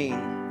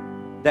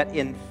unclean that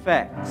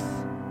infects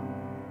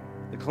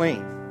the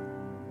clean.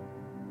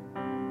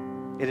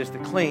 It is the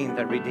clean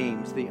that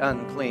redeems the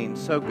unclean.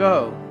 So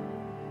go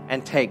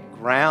and take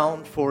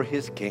ground for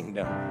his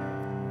kingdom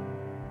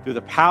through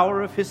the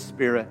power of his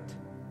Spirit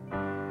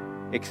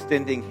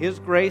extending His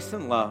grace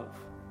and love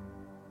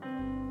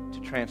to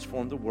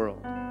transform the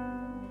world.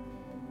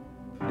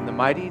 In the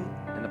mighty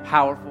and the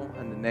powerful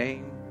and the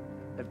name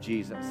of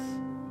Jesus,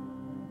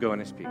 go in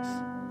His peace.